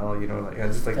smile. You know, like I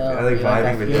just I like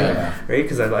vibing with them, right?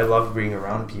 Because I love being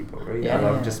around people, right? I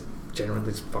love just generally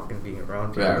just fucking being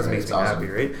around people. It makes me happy,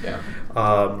 right? Yeah.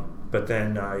 But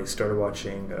then I started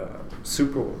watching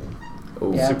Superwoman.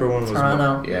 Yeah. Superwoman was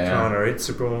Toronto, right?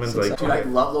 Superwoman's like. Dude, I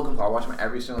love Logan Paul. I watch him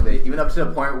every single day, even up to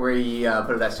the point where he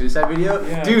put up that suicide video.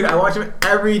 Yeah. Dude, I watch him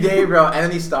every day, bro. And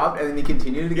then he stopped, and then he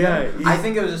continued again. Yeah, I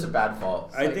think it was just a bad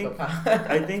fault. I think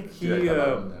he.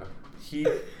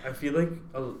 I feel like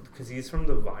because he's from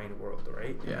the Vine world,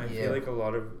 right? Yeah. And I feel like a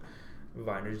lot of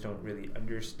Viners don't really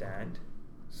understand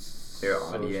their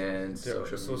audience,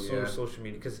 social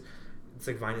media, because it's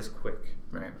like Vine is quick,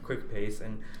 quick pace,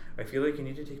 and I feel like you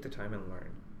need to take the time and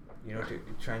learn. You know, to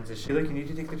transition. I feel like you need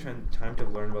to take the time to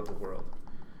learn about the world.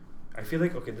 I feel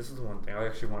like this is the one thing I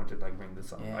actually wanted to bring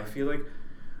this up. Yeah. I feel like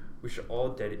we should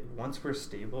all once we're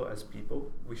stable as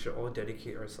people, we should all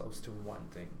dedicate ourselves to one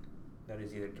thing. That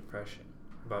is either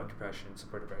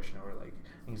support depression, or like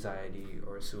anxiety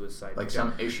or suicide. Like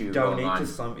some issue. Donate to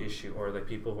some issue, or like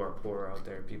people who are poor out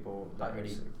there, people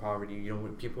poverty. You know,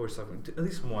 people who are suffering. At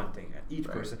least one thing, each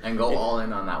person. And go all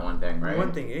in on that one thing, right?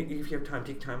 One thing. If you have time,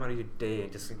 take time out of your day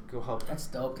and just go help. That's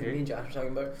dope. Because me and Josh were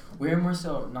talking about, we're more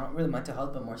so not really mental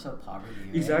health, but more so poverty.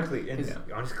 Right? Exactly. And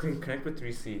honestly, connect with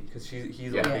 3C because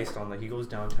he's based on he goes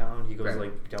downtown, he goes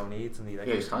donates, and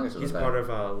he's part of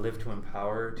Live to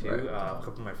Empower too. Right. A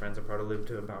couple of my friends are part of Live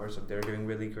to Empower, so they're doing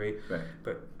really great. Right.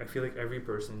 But I feel like every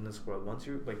person in this world, once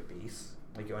you're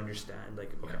you understand,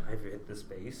 I've hit this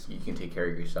base. You can take care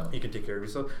of yourself.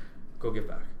 go give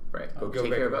back. Right. Go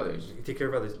take care of others. Take care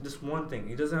of others. Just one thing.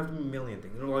 It doesn't have to be a million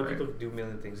things. You know, a lot of people do a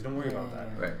million things. Don't worry about that.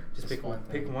 Right. Just pick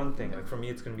one thing. Like for me,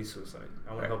 it's gonna be suicide.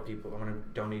 I want to help people. I want to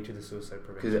donate to the suicide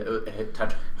prevention. Because it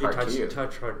touched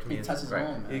hard to me. It touches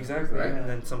home. Exactly. Right. And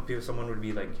then someone would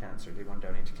be like cancer. They want to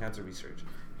donate to cancer research.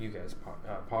 You guys,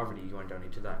 poverty. You want to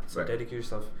donate to that. So dedicate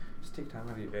yourself. Just take time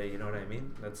out of your day. You know what I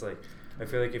mean? That's like. I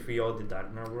feel like if we all did that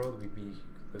in our world, we'd be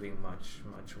living much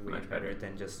way better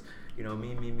than just me,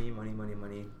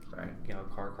 money, right? You know,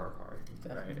 car.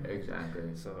 Right,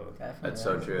 exactly. So that's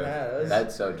so true. Yeah,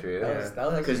 that's so true.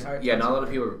 Because not a lot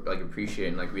of people like appreciate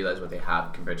and like realize what they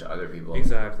have compared to other people.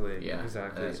 Exactly. Yeah,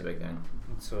 exactly. That's a big thing.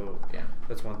 So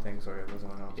that's one thing. Sorry, I was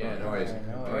on. Yeah, no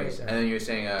worries. And then you're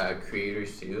saying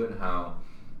creators too, and how.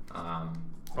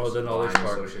 The knowledge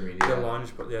part, social media. The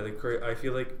knowledge part. Yeah, I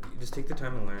feel like you just take the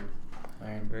time and learn.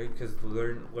 Right, because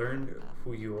learn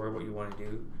who you are, what you want to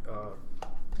do,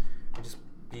 and just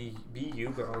be you,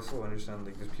 but also understand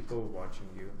like there's people watching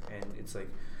you, and it's like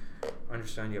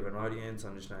understand you have an audience,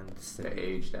 understand the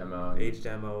age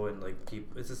demo, and like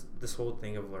people. It's just this whole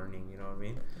thing of learning. You know what I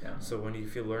mean? Yeah. So when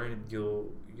if you learn, you'll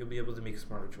be able to make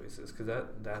smarter choices, because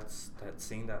that's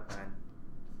seeing that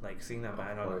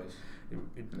man on.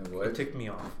 It ticked me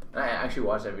off. I actually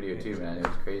watched that video too, man. It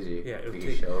was crazy. Yeah,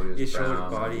 he showed his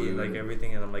body, blue. like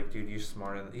everything, and I'm like, dude, you're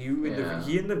smarter. He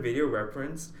in the video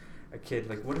referenced a kid.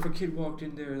 Like, what if a kid walked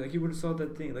in there? Like, he would have saw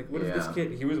that thing. Like, what if this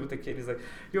kid? He was with the kid. He's like,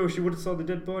 yo, she would have saw the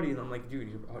dead body. And I'm like, dude,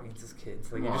 your audience is kids.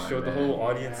 Like, you just showed the whole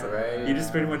audience. Right. You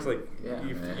just pretty much like.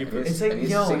 It's like you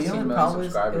know the problem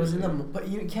is it was in the but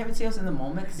you can't even say it was in the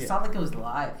moment. It's not like it was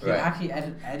live. He actually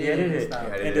edited it.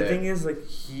 And the thing is, like,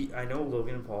 I know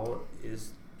Logan Paul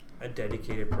is a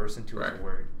dedicated person to his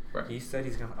word. Right. He said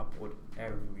he's gonna upload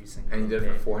every single day. And he did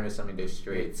it for 470 days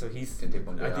straight. So I think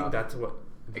off. that's what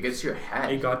it gets to your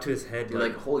head. It got to his head. You're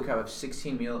like, holy crap! I have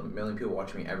 16 million people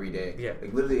watching me every day. Yeah.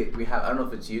 Like literally, we have. I don't know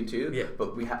if it's you too. Yeah.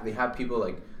 But they have people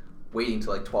like waiting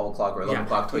till like 12 o'clock or 11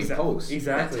 o'clock till he posts.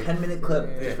 Exactly. A 10-minute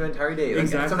clip just for the entire day. Like,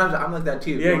 exactly. Sometimes I'm like that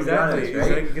too. Yeah, exactly.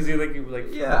 Right? Because you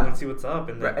want to see what's up,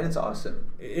 and and it's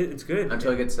awesome. It's good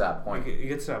until it gets to that point. It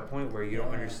gets to that point where you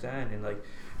don't understand, and like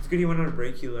it's good. He went on a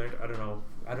break. He learned. I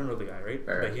don't know the guy, right?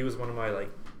 But he was one of my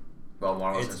like. Well,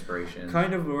 Marvel's inspiration.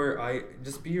 Kind of where I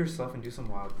just be yourself and do some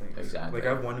wild things. Exactly. Like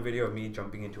I have one video of me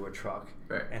jumping into a truck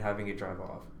and having it drive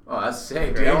off. Oh, that's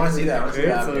sick, dude. I want to see that.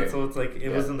 So it's like it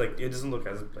wasn't like it doesn't look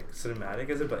as like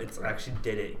cinematic as it, but it's actually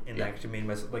did it and actually made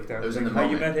myself like that. It was in the how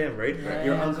moment. You met him, right? Yeah,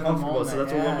 you're uncomfortable, so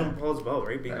that's what Logan Paul's about,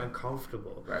 right? Being right.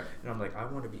 uncomfortable. Right. And I'm like, I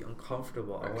want to be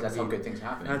uncomfortable. Right, that's how good things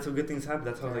happen. That's how good things happen.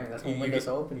 That's how like that's when windows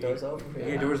open, doors open.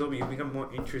 Yeah, doors open. You become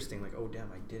more interesting. Like, oh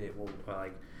damn, I did it.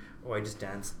 Well, I just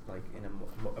danced like in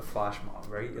a flash mob,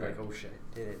 right? You're like, oh shit,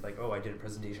 I did it. Like, oh, I did a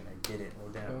presentation, I did it. Oh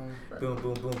damn, boom,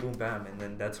 boom, boom, boom, bam, and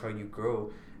then that's how you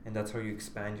grow, and that's how you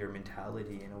expand your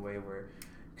mentality in a way where,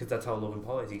 because that's how Logan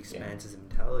Paul is. He expands his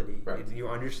mentality. Right. You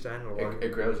understand.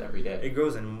 It grows every day. It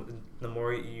grows, and the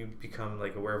more you become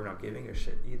like aware of not giving a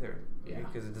shit either. Yeah.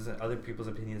 Because it doesn't. Other people's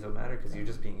opinions don't matter because you're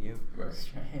just being you. Right.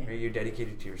 You're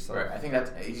dedicated to yourself. Right. I think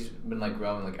he's been like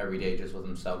growing like every day just with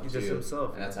himself. Just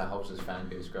himself. And that's how helps his fan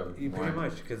base grow. Pretty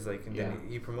much, because like then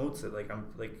he promotes it. Like I'm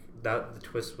like that. The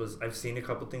twist was I've seen a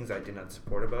couple things I did not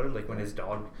support about him. Like when his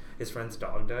friend's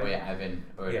dog died. Oh yeah, Evan.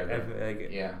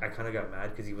 I kind of got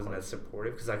mad because he wasn't as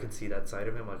supportive because I could see that side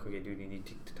of him. Like, okay, dude, you need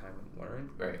to take the time and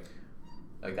learn. Right.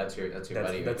 Like that's your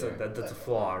buddy. That's a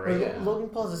flaw, right? Yeah. Logan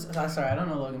Paul's. Sorry, I don't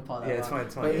know Logan Paul that it's fine.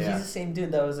 But he's the same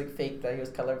dude that was like fake that he was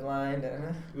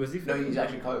colorblind. Was he? No, he's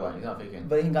actually colorblind. He's not faking.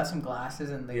 But he got some glasses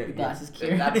and the glasses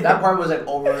cured. That part was like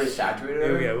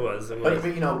oversaturated. Yeah, it was. But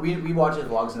you know, we watch his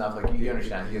vlogs enough. Like you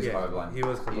understand, he is colorblind. He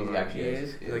was colorblind. He actually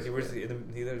is. Like he wears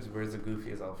the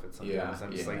goofiest outfit sometimes.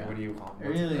 I'm just like, what do you call him?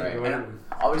 Really? Right. And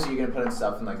obviously, you're gonna put in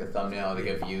stuff in like a thumbnail to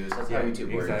get views. That's how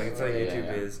YouTube works. Exactly. It's how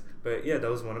YouTube is. But yeah, that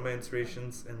was one of my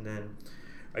inspirations, and then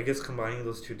I guess combining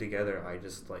those two together, I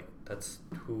just like that's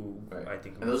who I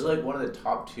think. And those are like one of the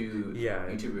top two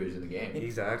YouTubers in the game.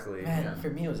 Exactly. Man, for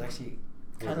me it was actually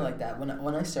kind of like that.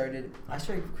 When I started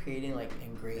creating like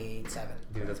in grade 7.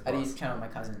 Dude, that's I used to channel with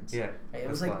my cousins. Yeah. Right? It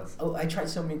was like I tried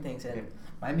so many things and.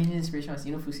 My main inspiration was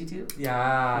FouseyTube.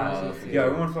 Yeah.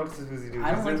 Everyone fucks with FouseyTube.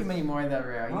 I don't like him anymore that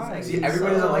rare. He's like, see,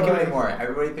 everybody doesn't like him anymore.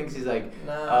 Everybody thinks he's like,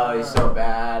 oh, he's so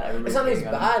bad. It's not that he's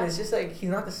bad. It's just like he's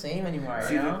not the same anymore.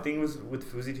 See, the thing was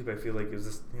with FouseyTube, I feel like it was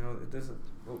just there's a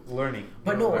learning.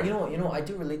 But I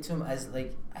do relate to him as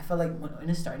like I felt like in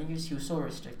his starting years he was so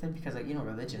restricted because like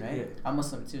religion, right? Yeah. I'm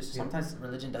Muslim too, so sometimes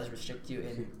religion does restrict you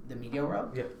in the media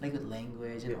world, like with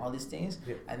language and all these things.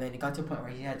 Yeah. And then it got to a point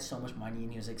where he had so much money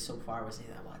and he was like so far away, saying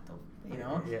that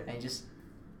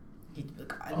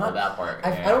and not that part.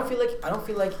 I don't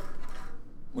feel like.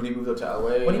 When he moved up to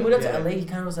LA. When he moved up to LA, he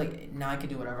kind of was like, now I can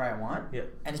do whatever I want. Yeah.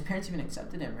 And his parents even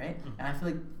accepted him, right? And I feel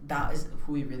like that is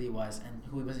who he really was and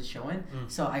who he wasn't showing.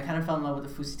 So I kind of fell in love with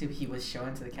the Fousey tube he was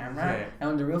showing to the camera. Yeah. And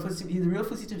when the real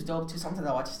Fousey tube is dope too. Sometimes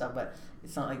I watch his stuff, but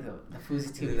it's not like the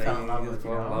Fousey tube he fell in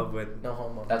love with. No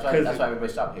homo. That's why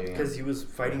everybody stopped hating him. Because he was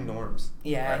fighting norms.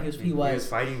 Yeah, right? he was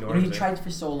fighting norms. He tried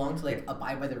for so long to like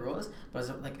abide by the rules, but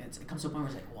it comes to a point where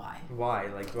it's like, why? Why?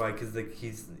 Because like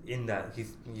he's in that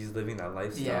he's living that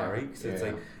lifestyle, right? So it's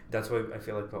like that's why I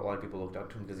feel like a lot of people looked up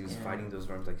to him because he was fighting those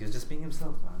norms. Like he was just being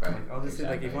himself, man. Right. Like honestly,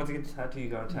 like if you want to get a tattoo, you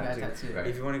got a tattoo. Right.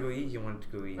 If you want to go eat, you want to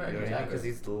go eat. Right, you know what I mean? Because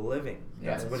he's living.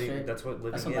 Yeah, that's what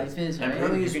living is. Life is. And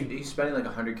apparently he's spending like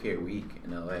 $100K a week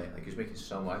in LA. Like he's making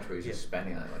so much, where he's just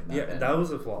spending like nothing. Yeah, that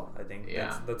was a flaw. I think.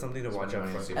 Yeah, that's something to watch out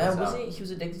for. He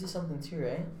was addicted to something too,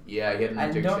 right? Yeah, he had an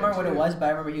addiction. I don't remember what it was, but I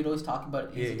remember he'd always talk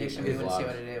about his addiction. We wouldn't say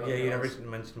what it is. Yeah, he never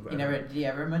mentioned. Did he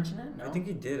ever mention it? No. I think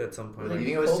he did at some point. Like, you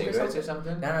think it was cigarettes or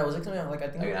something? No, it was like something like I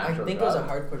think it was a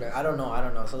hardcore drug. I don't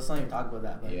know. So let's not even talk about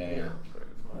that. But yeah.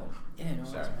 Yeah, no.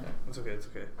 Sorry. It's okay.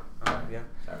 Yeah.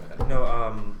 Sorry about that.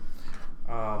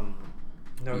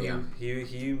 No, he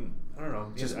I don't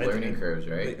know. Just learning curves,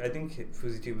 right? I think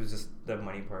Fousey tube was just the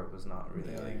money part was not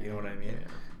really you know what I mean. Yeah.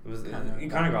 It was it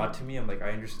kind of got to me. I'm like, I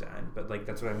understand, but like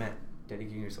that's what I meant.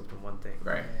 Dedicating yourself to one thing,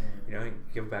 right? You know,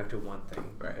 give back to one thing,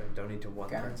 right? Donate to one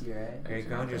thing, right?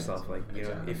 Ground yourself, like you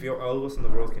know, if all of us in the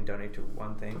world can donate to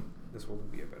one thing, this world will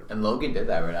be a better. And Logan did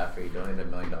that right after he donated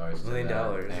 $1 million. $1 million,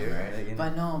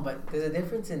 right? But there's a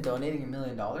difference in donating $1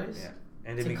 million. Yeah.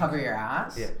 And to cover your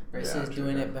ass versus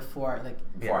doing it before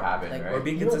habit, right? Or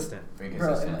being consistent.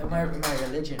 Bro, in my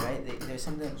religion, right?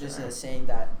 There's a saying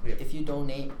that if you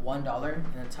donate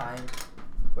 $1 in a time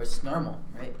where it's normal,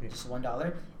 right? Just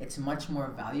 $1, it's much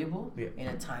more valuable in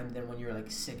a time than when you're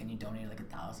like sick and you donated like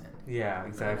 1,000. Yeah,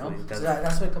 exactly. You know?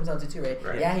 That's what it comes down to too, right?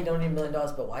 Yeah, he donated $1 million,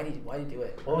 but why did he do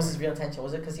it? What was his real intention?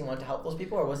 Was it because he wanted to help those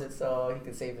people, or was it so he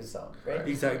could save himself? Right?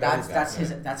 Exactly.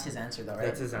 That's his answer, though, right?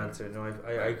 That's his answer. No,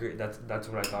 I agree. That's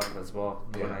what I thought of as well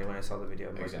when I saw the video.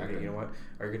 I'm like, okay, you know what?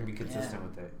 Are you gonna be consistent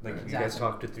with it? Like you guys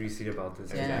talked to 3C about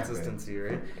this. Consistency,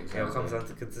 right? Exactly. It comes down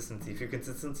to consistency. If you're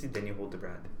consistency, then you hold the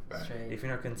brand. Right. If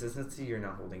you're not consistency, you're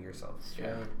not holding yourself.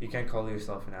 Yeah. You can't call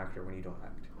yourself an actor when you don't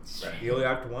act. Right. You only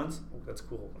act once. Oh, that's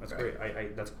cool. That's great.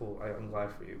 That's cool. I'm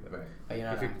glad for you. But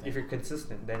if you're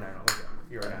consistent, then I know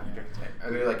you're an actor.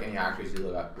 Are there like any actors you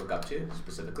look up to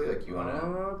specifically? Like you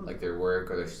wanna like their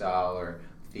work or their style or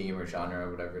theme or genre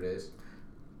or whatever it is?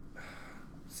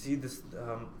 See this.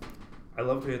 I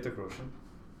love Hrithik Roshan.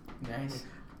 Nice.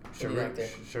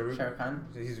 Shahrukh Khan.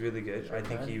 He's really good. I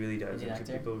think he really does it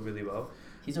to people really well.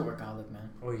 He's a workaholic, man.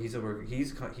 Oh, he's a worker. He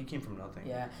came from nothing.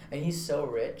 Yeah, and he's so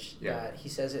rich that he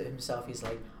says it himself. He's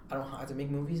like, I don't have to make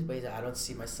movies, but he's like, I don't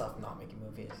see myself not making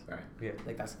movies. Right. Yeah.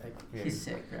 Like that's like he's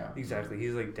sick, bro. Exactly.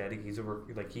 He's like dedicated. He's a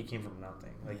worker. Like he came from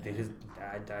nothing. Like his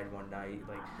dad died one night.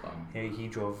 Like he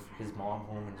drove his mom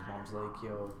home, and his mom's like,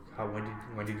 yo,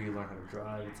 when did you learn how to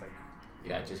drive? It's like.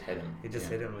 Yeah, it just hit him. It just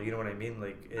hit him. Like, you know what I mean?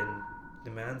 Like, and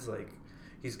the man's like,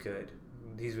 he's good.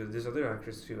 There's other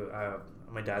actors too.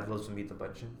 My dad loves Amitabh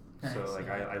Bachchan. Nice, so like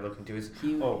I look into his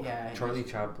Charlie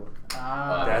Chaplin.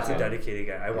 That's a dedicated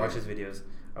guy. I watch his videos.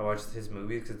 I watched his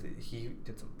movies because he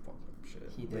did some fucked up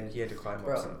shit. He did. Like, he had to climb up.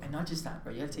 Bro, and not just that,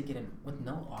 bro. You have to take it in with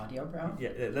no audio, bro. Yeah,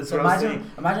 that's so what I was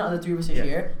saying. Imagine all the three of us are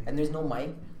here, and there's no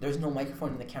mic. There's no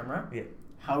microphone in the camera. Yeah.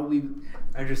 How do we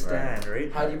understand,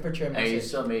 right? How do you portray a message? And he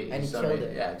still made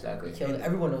it. Yeah, exactly. He killed it.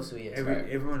 Everyone knows who he is.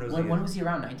 Everyone knows who he is. When was he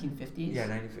around? 1950s? Yeah,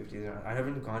 1950s. I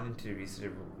haven't gone into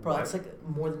research. Bro, that's like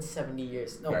more than 70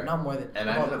 years. No, not more than. And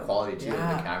imagine the quality too of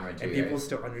the camera too. And people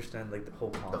still understand like the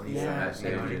whole comedy.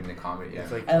 The comedy. Yeah.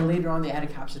 Like, and later on they added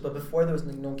captions, but before there was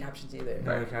no captions either.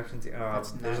 No captions.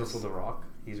 There's also The Rock.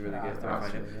 He's really good. I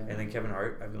find it. And then Kevin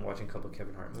Hart. I've been watching a couple of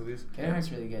Kevin Hart movies. Kevin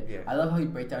Hart's really good. Yeah. I love how he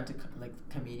break down to like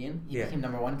comedian. He became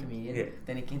 #1 comedian. Yeah.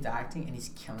 Then he came to acting, and he's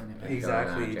killing it. Right?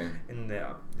 Exactly. And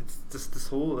it's just this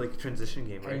whole like transition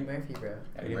game, right? Eddie Murphy, bro.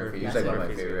 Eddie Murphy. He's like one of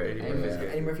my favorite.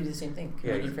 Eddie Murphy did the same thing.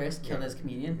 Comedian first, killed as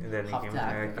comedian. And then he came to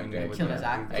acting. Killed as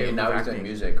actor. And now he's doing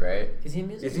music, right? Is he in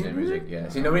music? He's in music. Yeah.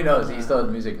 See, nobody knows. He's still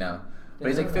in music now. But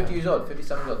he's like 50 years old,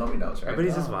 57 years old. Nobody knows, right? But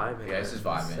he's just vibing. Yeah, it's just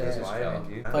vibing. It's just chill.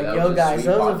 But yo, guys,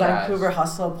 that was a Vancouver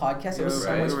Hustle podcast. It was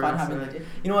so much fun having legit.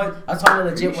 You know what? I was talking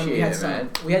legit when we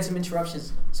had some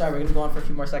interruptions. Sorry, we're gonna go on for a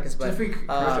few more seconds, but just free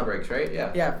commercial breaks, right?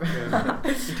 Yeah. Yeah.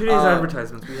 Today's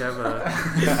advertisements. We have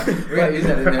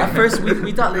At first,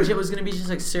 we thought legit was gonna be just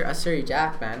like a Surrey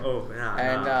Jack, man. Oh,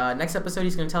 yeah. And next episode,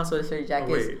 he's gonna tell us what a Surrey Jack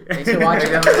is. Thanks for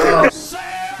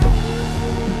watching.